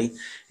Finkeldy.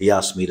 He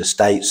asked me to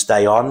stay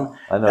on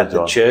at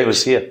the church. He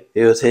was here.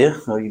 He was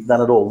here. Well, you've done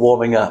it all,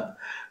 warming up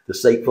the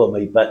seat for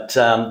me. But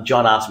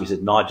John asked me, he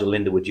said, Nigel,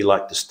 Linda, would you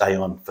like to stay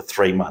on for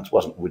 3 months?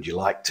 Wasn't would you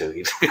like to?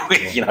 You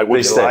know,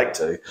 would you like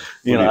to?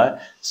 You know.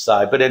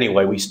 So, but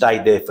anyway, we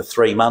stayed there for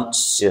 3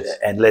 months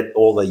and let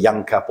all the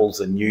young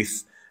couples and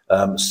youth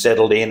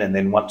settled in. And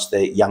then once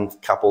the young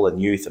couple and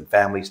youth and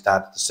family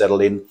started to settle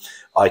in,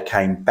 I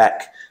came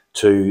back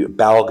to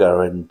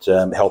Balga and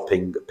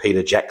helping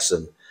Peter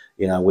Jackson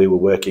You know, we were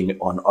working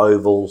on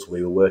ovals,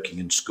 we were working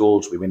in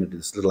schools, we went into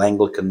this little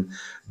Anglican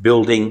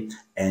building,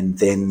 and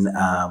then,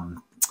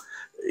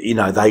 you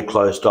know, they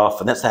closed off,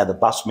 and that's how the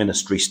bus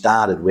ministry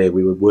started, where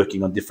we were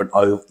working on different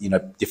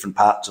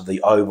parts of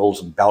the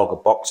ovals and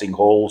Balga boxing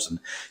halls and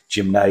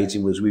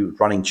gymnasium. We were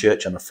running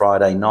church on a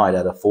Friday night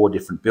out of 4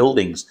 different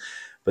buildings.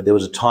 But there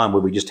was a time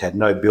where we just had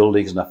no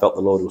buildings, and I felt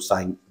the Lord was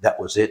saying that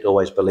was it.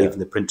 Always believe in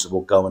the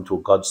principle, go until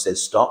God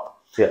says stop.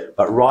 Yeah.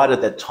 But right at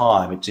that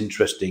time, it's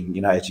interesting,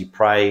 you know, as you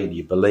pray and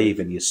you believe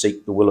and you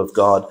seek the will of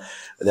God,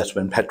 that's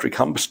when Patrick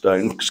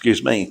Humberstone,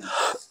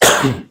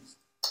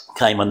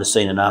 came on the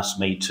scene and asked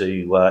me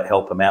to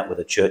help him out with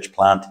a church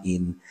plant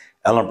in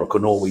Ellenbrook,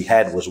 and all we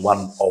had was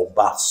one old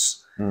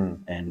bus.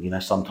 And, you know,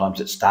 sometimes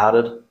it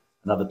started,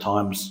 and other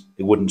times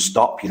it wouldn't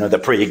stop. You know, the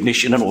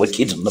pre-ignition and all the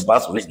kids on the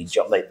bus,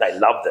 they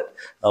loved it.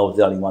 I was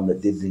the only one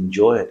that didn't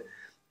enjoy it.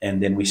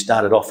 And then we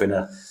started off in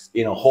a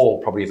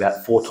hall probably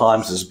about 4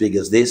 times as big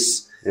as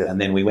this. Yeah.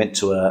 And then we went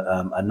to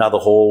another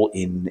hall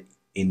in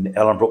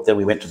Ellenbrook. Then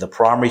we went to the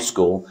primary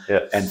school,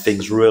 and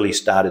things really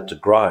started to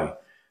grow.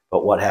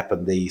 But what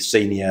happened, the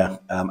senior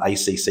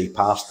ACC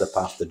pastor,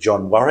 Pastor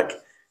John Warwick,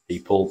 he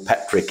pulled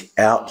Patrick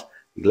out.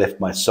 He left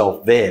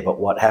myself there. But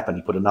what happened,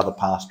 he put another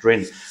pastor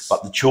in.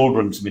 But the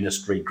children's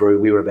ministry grew.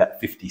 We were about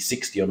 50,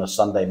 60 on a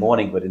Sunday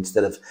morning. But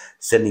instead of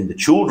sending the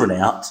children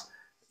out,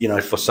 you know,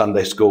 for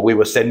Sunday school, we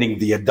were sending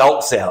the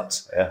adults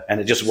out. Yeah. And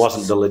it just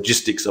wasn't the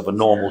logistics of a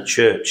normal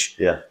church.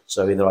 Yeah.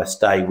 So either I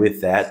stay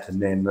with that,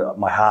 and then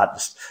my heart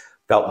just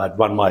felt I'd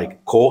run my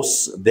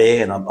course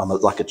there, and I'm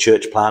like a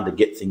church plan to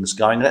get things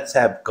going. And that's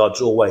how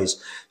God's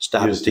always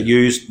started to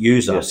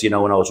use us. You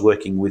know, when I was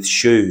working with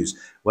shoes,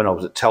 when I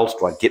was at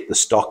Telstra, I'd get the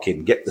stock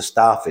in, get the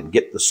staff in,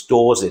 get the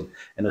stores in.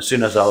 And as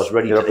soon as I was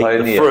ready to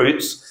eat the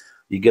fruits,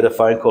 you get a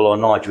phone call,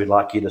 night, we'd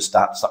like you to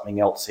start something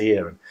else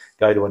here and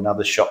go to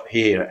another shop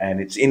here. And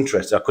it's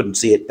interesting. I couldn't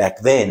see it back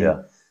then.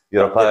 Yeah.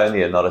 You're a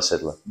pioneer, not a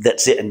settler.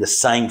 That's it. And the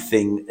same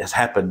thing has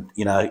happened,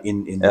 you know,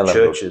 in the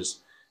churches.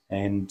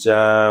 And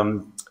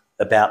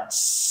about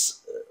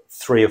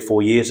 3 or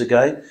 4 years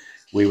ago,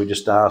 we were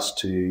just asked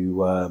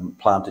to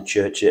plant a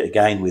church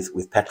again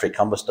with Patrick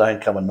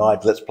Humberstone. Come on,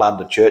 Nigel, let's plant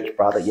a church,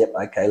 brother. Yep,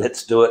 okay,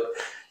 let's do it.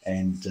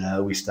 And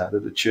we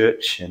started a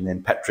church, and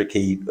then Patrick,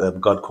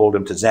 God called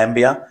him to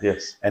Zambia.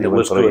 Yes. And it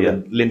was good.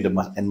 And Linda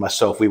and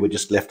myself, we were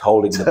just left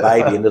holding the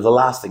baby. And the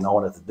last thing I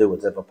wanted to do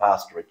was ever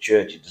pastor a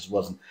church. It just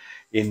wasn't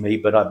in me.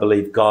 But I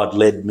believe God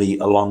led me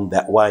along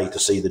that way to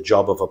see the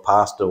job of a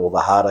pastor, all the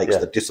heartaches,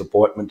 the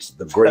disappointments,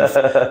 the grief.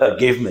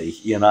 Forgive me,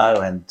 you know.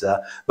 And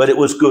but it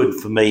was good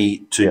for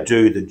me to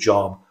do the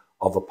job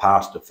of a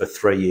pastor for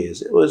 3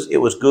 years. It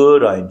was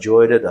good. I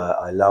enjoyed it.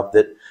 I loved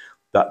it.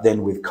 But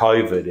then with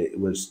COVID,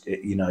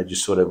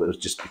 it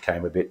just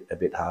became a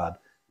bit hard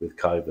with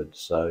COVID.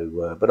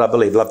 So, but I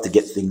believe love to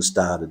get things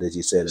started, as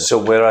you said. So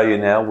where are you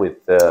now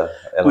with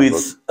Ellenbrook?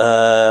 With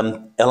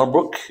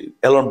Ellenbrook.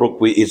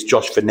 Ellenbrook is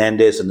Josh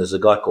Fernandez, and there's a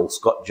guy called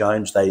Scott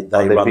Jones. They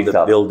run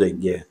the building,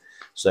 yeah.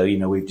 So, you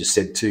know, we've just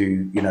said to,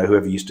 you know,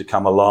 whoever used to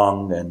come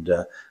along and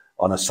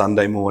on a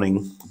Sunday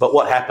morning. But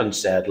what happens,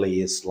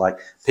 sadly, is like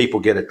people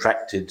get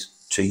attracted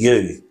to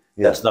you.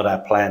 Yeah. That's not our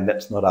plan.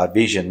 That's not our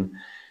vision.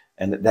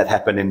 And that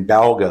happened in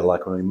Balga.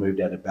 Like when we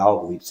moved out of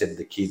Balga, we'd send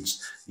the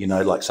kids, you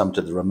know, like some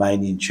to the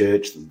Romanian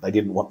church. They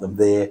didn't want them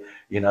there.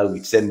 You know,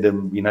 we'd send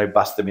them, you know,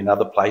 bus them in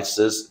other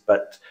places,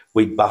 but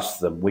we'd bus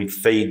them, we'd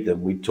feed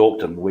them, we'd talk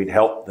to them, we'd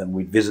help them,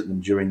 we'd visit them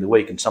during the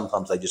week. And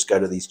sometimes they just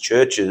go to these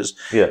churches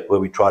where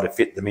we try to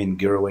fit them in,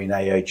 Girraween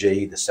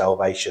AOG, the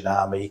Salvation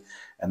Army,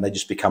 and they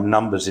just become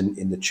numbers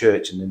in the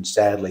church. And then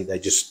sadly, they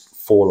just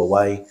fall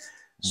away.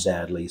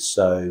 Sadly.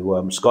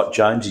 So Scott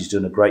Jones, he's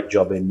doing a great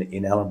job in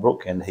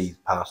Ellenbrook, and he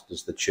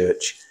pastors the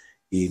church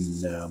in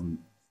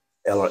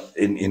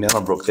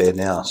Ellenbrook there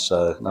now.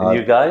 So and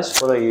you guys,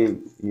 what are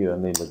you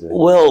and Linda doing?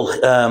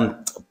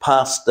 Well,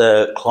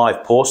 Pastor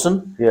Clive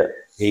Pawson,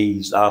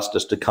 he's asked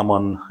us to come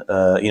on,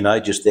 you know,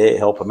 just there,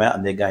 help him out,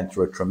 and they're going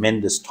through a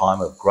tremendous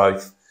time of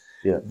growth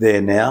there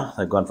now.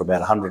 They've gone from about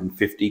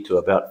 150 to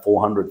about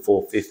 400,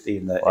 450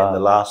 in the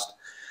last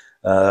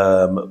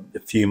a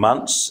few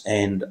months,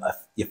 and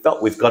you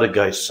felt we've got to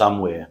go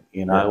somewhere,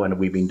 you know, and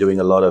we've been doing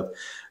a lot of,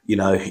 you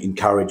know,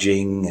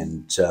 encouraging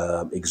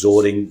and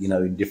exhorting, you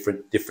know, in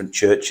different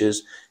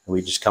churches, and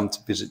we just come to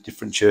visit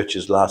different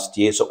churches last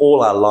year. So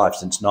all our life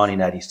since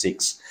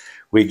 1986,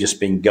 we've just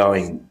been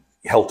going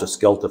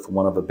helter-skelter, for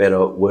want of a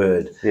better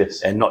word.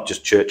 Yes. And not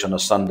just church on a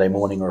Sunday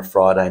morning or a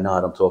Friday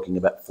night. I'm talking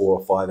about 4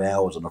 or 5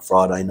 hours on a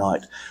Friday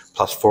night,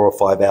 plus 4 or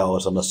 5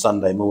 hours on a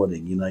Sunday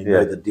morning. You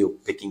know the deal,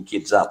 picking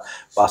kids up,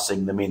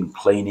 bussing them in,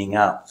 cleaning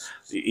up,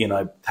 you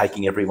know,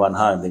 taking everyone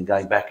home, then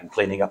going back and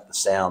cleaning up the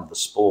sound, the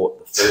sport,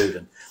 the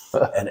food,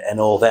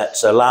 and all that.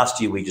 So last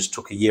year we just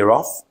took a year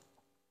off.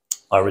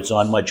 I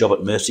resigned my job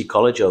at Mercy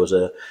College. I was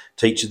a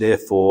teacher there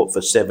for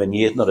 7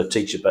 years, not a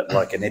teacher, but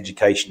like an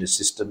education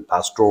assistant,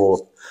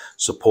 pastoral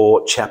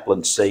support,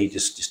 chaplaincy,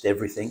 just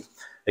everything.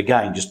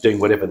 Again, just doing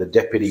whatever the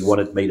deputy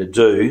wanted me to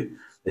do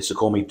They used to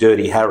call me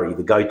Dirty Harry,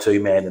 the go-to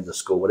man in the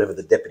school. Whatever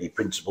the deputy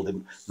principal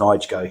did,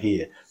 Nige go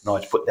here,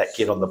 Nige put that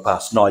kid on the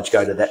bus, Nige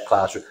go to that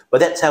classroom.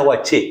 But that's how I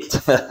tick.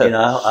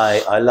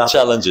 I love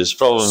challenges,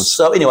 problems.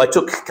 So anyway,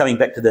 coming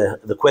back to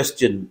the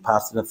question,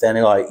 Pastor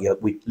Nathaniel,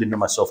 Linda and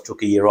myself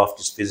took a year off,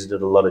 just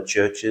visited a lot of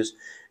churches,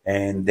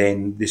 and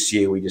then this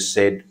year we just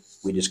said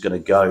we're just going to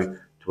go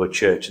to a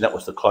church, and that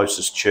was the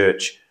closest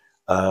church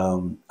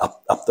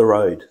up the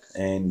road.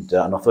 And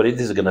I thought,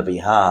 this is going to be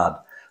hard.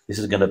 This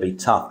is going to be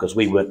tough because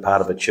we weren't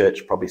part of a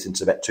church probably since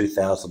about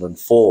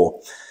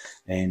 2004.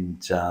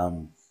 And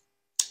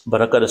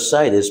but I've got to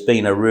say, there's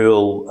been a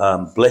real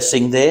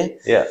blessing there.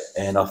 Yeah.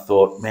 And I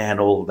thought, man,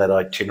 all that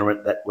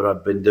itinerant, that what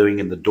I've been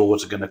doing, and the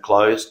doors are going to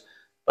close,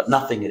 but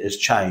nothing has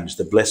changed.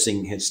 The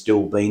blessing has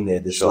still been there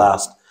this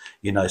last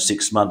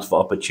 6 months for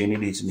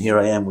opportunities, and here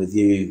I am with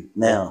you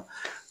now.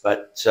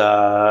 But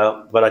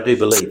I do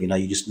believe,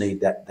 you just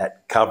need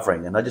that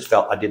covering. And I just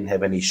felt I didn't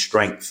have any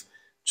strength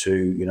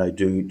to,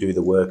 do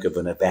the work of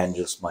an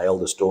evangelist. My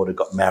eldest daughter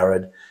got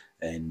married,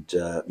 and,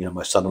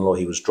 my son-in-law,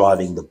 he was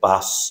driving the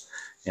bus.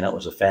 It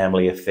was a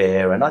family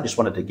affair. And I just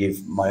wanted to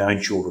give my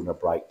own children a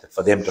break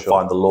for them to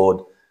find the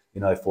Lord,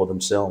 for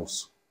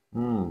themselves.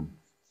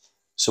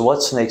 So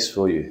what's next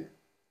for you?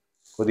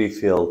 What do you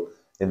feel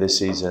in this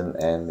season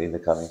and in the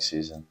coming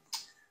season?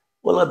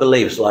 Well, I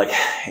believe it's like,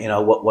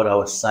 what I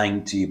was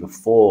saying to you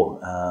before.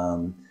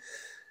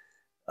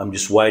 I'm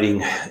just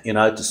waiting,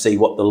 to see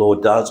what the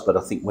Lord does. But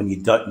I think when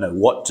you don't know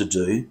what to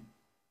do,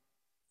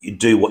 you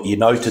do what you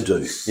know to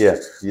do. Yeah,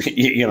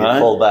 you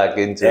fall back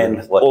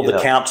into all the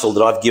counsel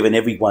that I've given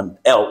everyone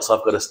else,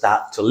 I've got to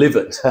start to live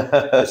it.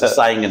 There's a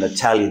saying in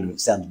Italian,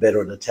 it sounds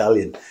better in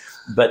Italian.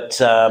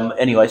 But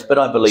anyways, but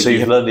I believe... So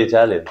you've learned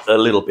Italian? A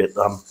little bit.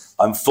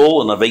 I'm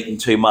full and I've eaten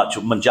too much.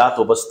 Ho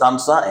mangiato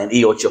abbastanza and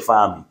io c'ho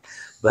fame.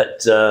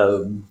 But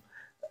a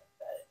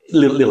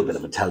little bit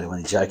of Italian, when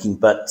I'm joking.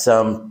 But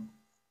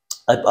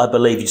I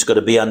believe you've just got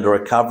to be under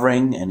a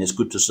covering, and it's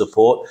good to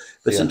support.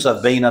 But since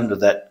I've been under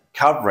that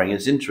covering,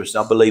 it's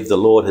interesting. I believe the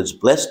Lord has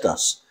blessed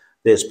us.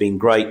 There's been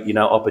great,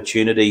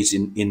 opportunities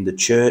in the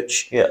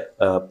church. Yeah.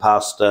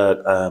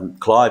 Pastor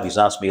Clive, he's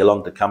asked me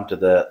along to come to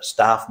the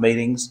staff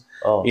meetings.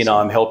 Oh,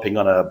 I'm helping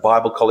on a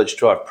Bible college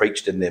tour. I've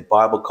preached in their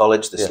Bible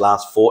college this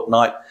last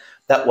fortnight.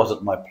 That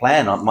wasn't my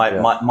plan.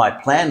 My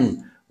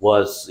plan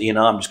was,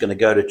 I'm just going to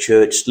go to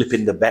church, slip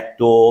in the back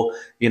door,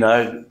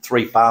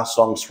 3 fast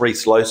songs, 3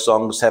 slow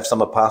songs, have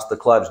some of Pastor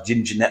Clive's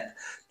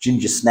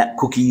ginger snap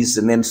cookies,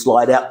 and then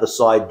slide out the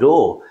side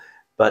door.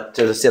 But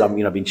as I said,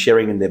 I've been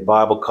sharing in their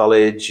Bible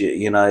college,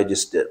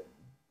 just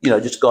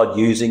God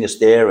using us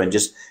there and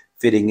just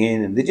fitting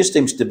in. And there just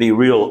seems to be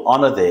real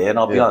honour there. And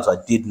I'll be honest, I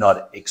did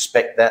not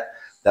expect that.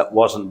 That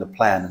wasn't the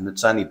plan. And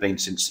it's only been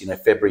since,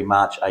 February,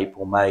 March,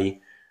 April, May,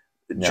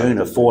 June,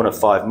 of 4 or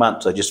 5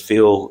 months. I just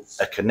feel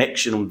a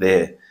connection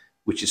there,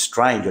 which is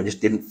strange. I just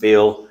didn't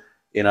feel,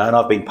 and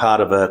I've been part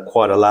of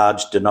quite a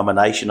large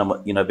denomination.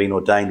 I'm, been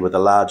ordained with a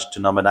large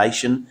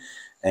denomination,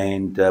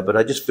 and but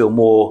I just feel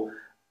more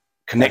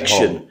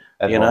connection.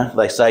 At home.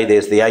 They say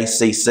there's the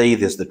ACC,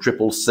 there's the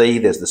Triple C,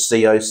 there's the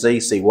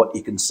COC. See what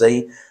you can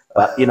see.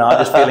 But I'm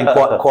just feeling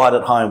quite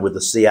at home with the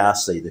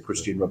CRC, the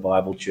Christian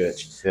Revival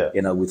Church.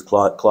 With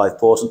Clive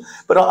Pawson.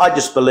 But I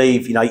just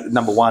believe,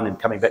 number one, and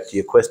coming back to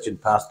your question,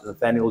 Pastor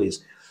Nathaniel,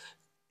 is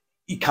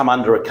you come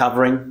under a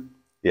covering.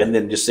 Yeah. And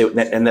then just see,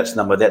 and that's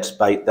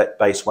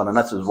base one. And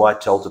that's why I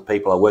tell to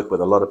people, I work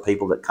with a lot of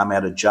people that come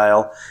out of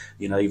jail,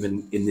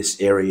 even in this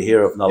area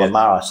here of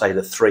Nollamara, I say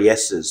the 3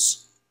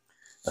 S's.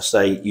 I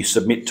say you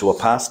submit to a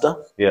pastor.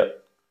 Yeah.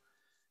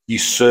 You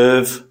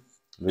serve,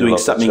 doing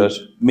something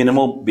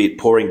minimal, be it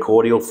pouring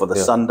cordial for the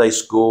Sunday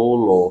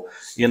school, or,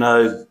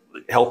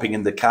 helping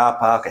in the car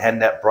park,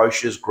 hand out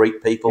brochures,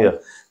 greet people. Yeah.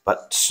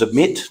 But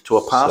submit to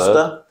a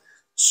pastor,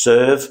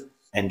 serve,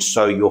 and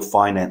sow your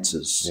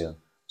finances. Yeah.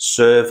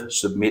 Serve,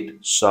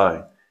 submit,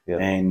 sow. Yeah.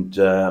 And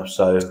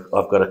so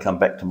I've got to come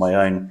back to my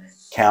own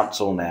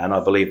counsel now, and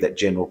I believe that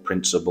general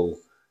principle,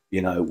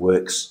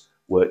 works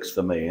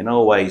for me. And I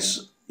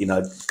always,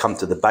 come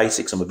to the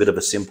basics. I'm a bit of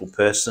a simple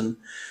person,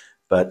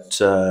 but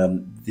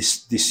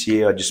this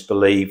year I just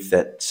believe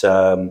that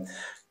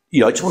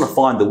I just want to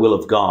find the will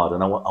of God,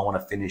 and I want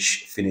to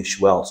finish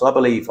well. So I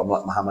believe I'm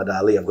like Muhammad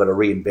Ali. I've got to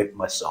reinvent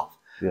myself.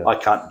 Yeah. I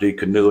can't do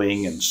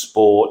canoeing and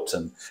sport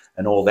and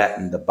all that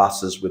in the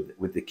buses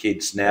with the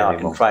kids now. I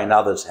can train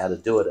others how to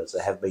do it, as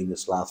I have been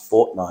this last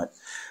fortnight,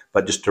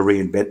 but just to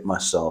reinvent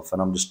myself.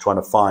 And I'm just trying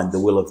to find the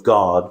will of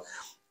God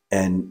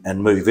and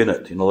move in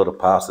it. A lot of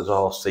pastors,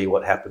 I'll see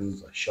what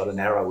happens. I shot an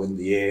arrow in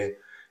the air.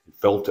 It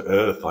fell to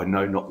earth. I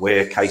know not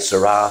where. Que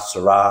sera,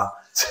 sera.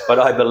 But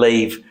I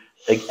believe,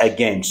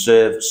 again,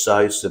 serve,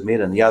 sow,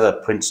 submit. And the other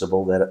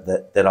principle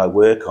that I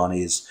work on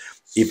is,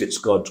 if it's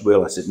God's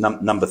will, I said,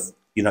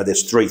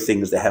 there's 3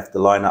 things that have to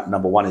line up.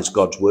 Number 1 is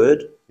God's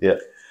word. Yeah.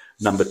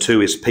 Number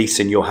 2 is peace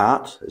in your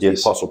heart. As the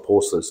Apostle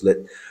Paul says, let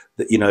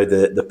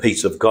the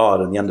peace of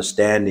God and the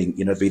understanding,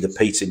 be the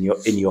peace in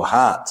your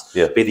heart.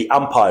 Yeah. Be the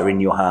umpire in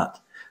your heart.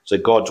 So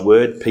God's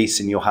word, peace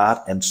in your heart,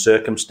 and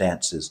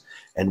circumstances.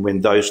 And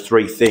when those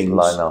 3 things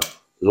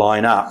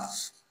line up,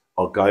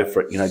 I'll go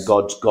for it. You know,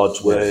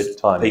 God's word,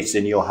 peace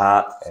in your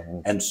heart,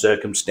 and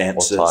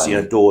circumstances. You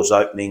know, doors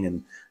opening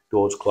and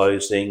doors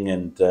closing,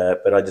 and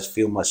but I just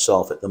feel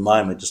myself at the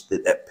moment just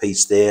that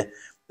peace there,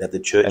 that the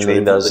church. And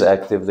Linda's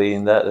actively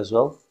in that as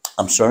well.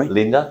 I'm sorry,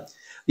 Linda.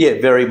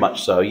 Yeah, very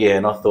much so. Yeah,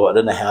 and I thought, I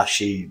don't know how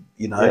she,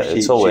 you know,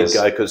 she'd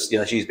go, because you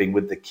know she's been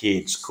with the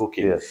kids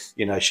cooking. Yes.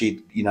 You know,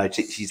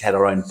 she's had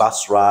her own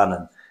bus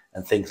run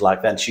and things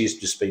like that. And she's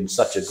just been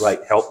such a great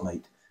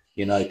helpmeet,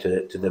 you know,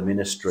 to the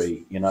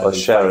ministry. You know, well,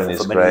 Sharon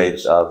is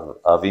great.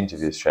 I've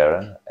interviewed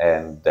Sharon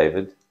and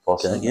David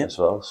Boston as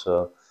well.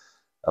 So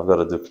I've got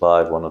to do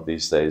Clive one of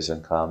these days,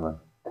 and Carmen.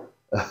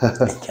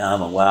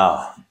 Carmen,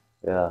 wow.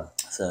 Yeah.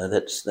 So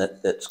that's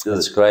good.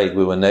 It's great.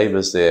 We were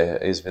neighbours there.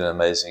 He's been an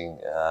amazing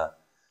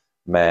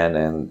man,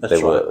 and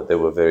they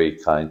were very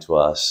kind to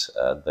us.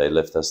 They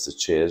left us the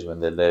chairs when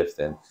they left,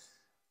 and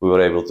we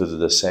were able to do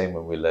the same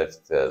when we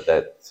left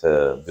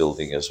that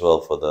building as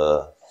well for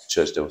the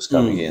church that was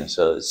coming in.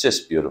 So it's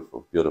just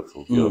beautiful,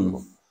 beautiful,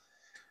 beautiful.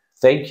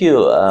 Thank you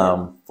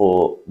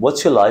for.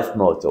 What's your life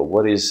motto?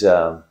 What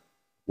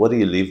do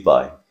you live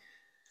by?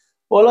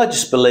 Well, I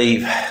just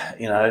believe,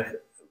 you know,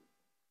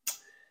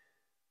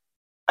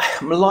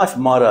 my life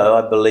motto,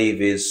 I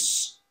believe,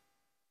 is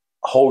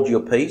hold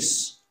your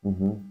peace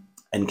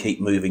and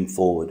keep moving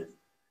forward.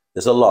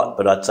 There's a lot,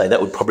 but I'd say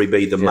that would probably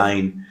be the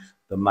main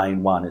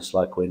one. It's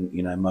like when,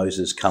 you know,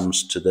 Moses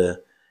comes to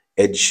the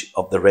edge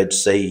of the Red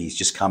Sea. He's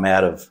just come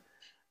out of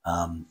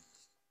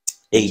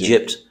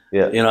Egypt.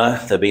 Yeah. You know,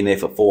 they've been there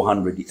for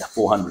 400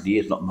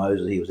 years. Not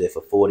Moses, he was there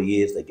for 40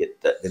 years.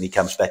 Then he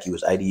comes back. He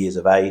was 80 years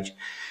of age.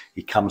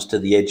 He comes to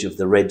the edge of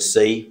the Red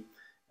Sea,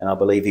 and I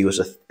believe he was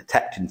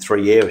attacked in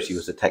 3 areas. He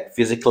was attacked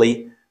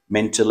physically,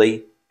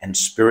 mentally, and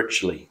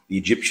spiritually. The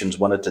Egyptians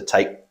wanted to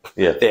take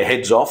their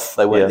heads off.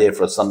 They weren't there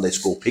for a Sunday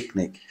school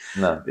picnic.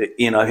 No.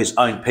 You know, his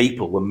own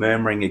people were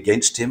murmuring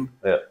against him.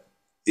 Yeah.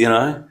 You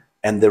know,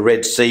 and the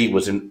Red Sea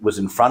was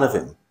in front of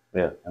him.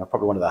 Yeah. And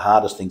probably one of the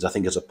hardest things, I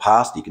think, as a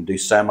pastor, you can do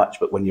so much,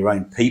 but when your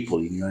own people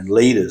and your own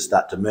leaders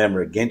start to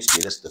murmur against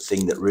you, that's the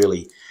thing that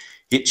really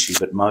hits you.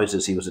 But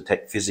Moses, he was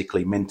attacked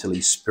physically, mentally,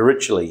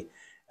 spiritually.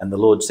 And the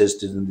Lord says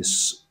to him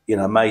this, you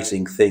know,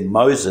 amazing thing: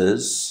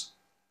 Moses,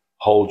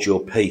 hold your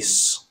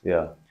peace.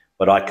 Yeah.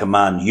 But I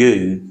command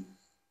you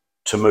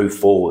to move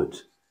forward.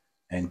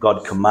 And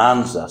God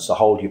commands us to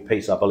hold your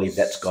peace. I believe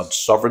that's God's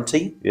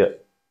sovereignty. Yeah.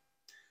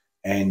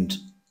 And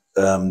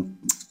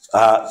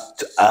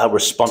our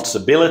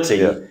responsibility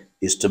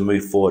is to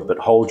move forward, but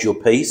hold your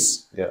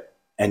peace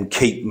and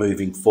keep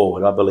moving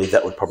forward. I believe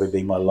that would probably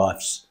be my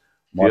life's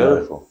motto.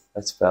 Beautiful.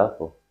 That's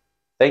powerful.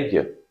 Thank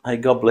you. Hey,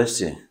 God bless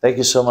you. Thank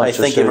you so much.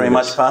 Hey, thank you very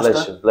much,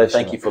 Pastor.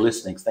 Thank you for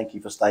listening. Thank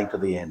you for staying to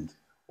the end.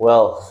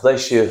 Well,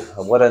 bless you.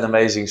 What an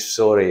amazing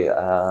story.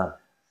 A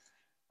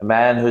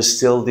man who's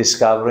still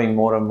discovering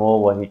more and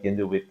more what he can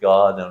do with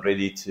God, and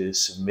ready to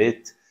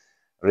submit,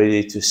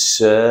 ready to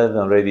serve,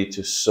 and ready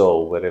to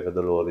sow wherever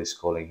the Lord is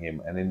calling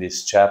him. And in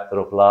this chapter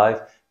of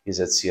life, he's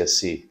at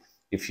CRC.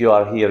 If you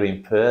are here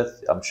in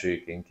Perth, I'm sure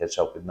you can catch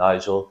up with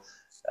Nigel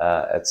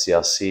at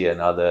CRC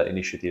and other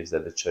initiatives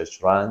that the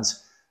church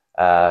runs.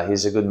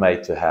 He's a good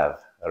mate to have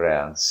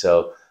around.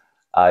 So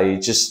I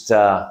just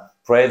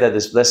pray that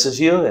this blesses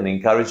you and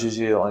encourages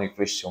you on your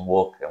Christian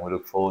walk, and we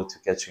look forward to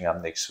catching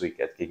up next week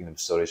at Kingdom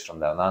Stories from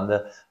Down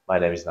Under. My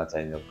name is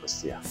Nathaniel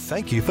Costia.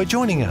 Thank you for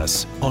joining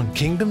us on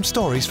Kingdom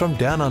Stories from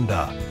Down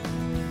Under.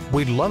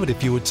 We'd love it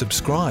if you would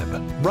subscribe,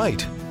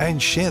 rate,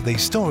 and share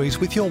these stories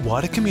with your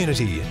wider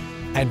community.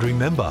 And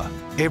remember,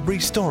 every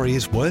story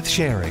is worth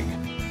sharing,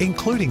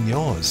 including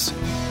yours.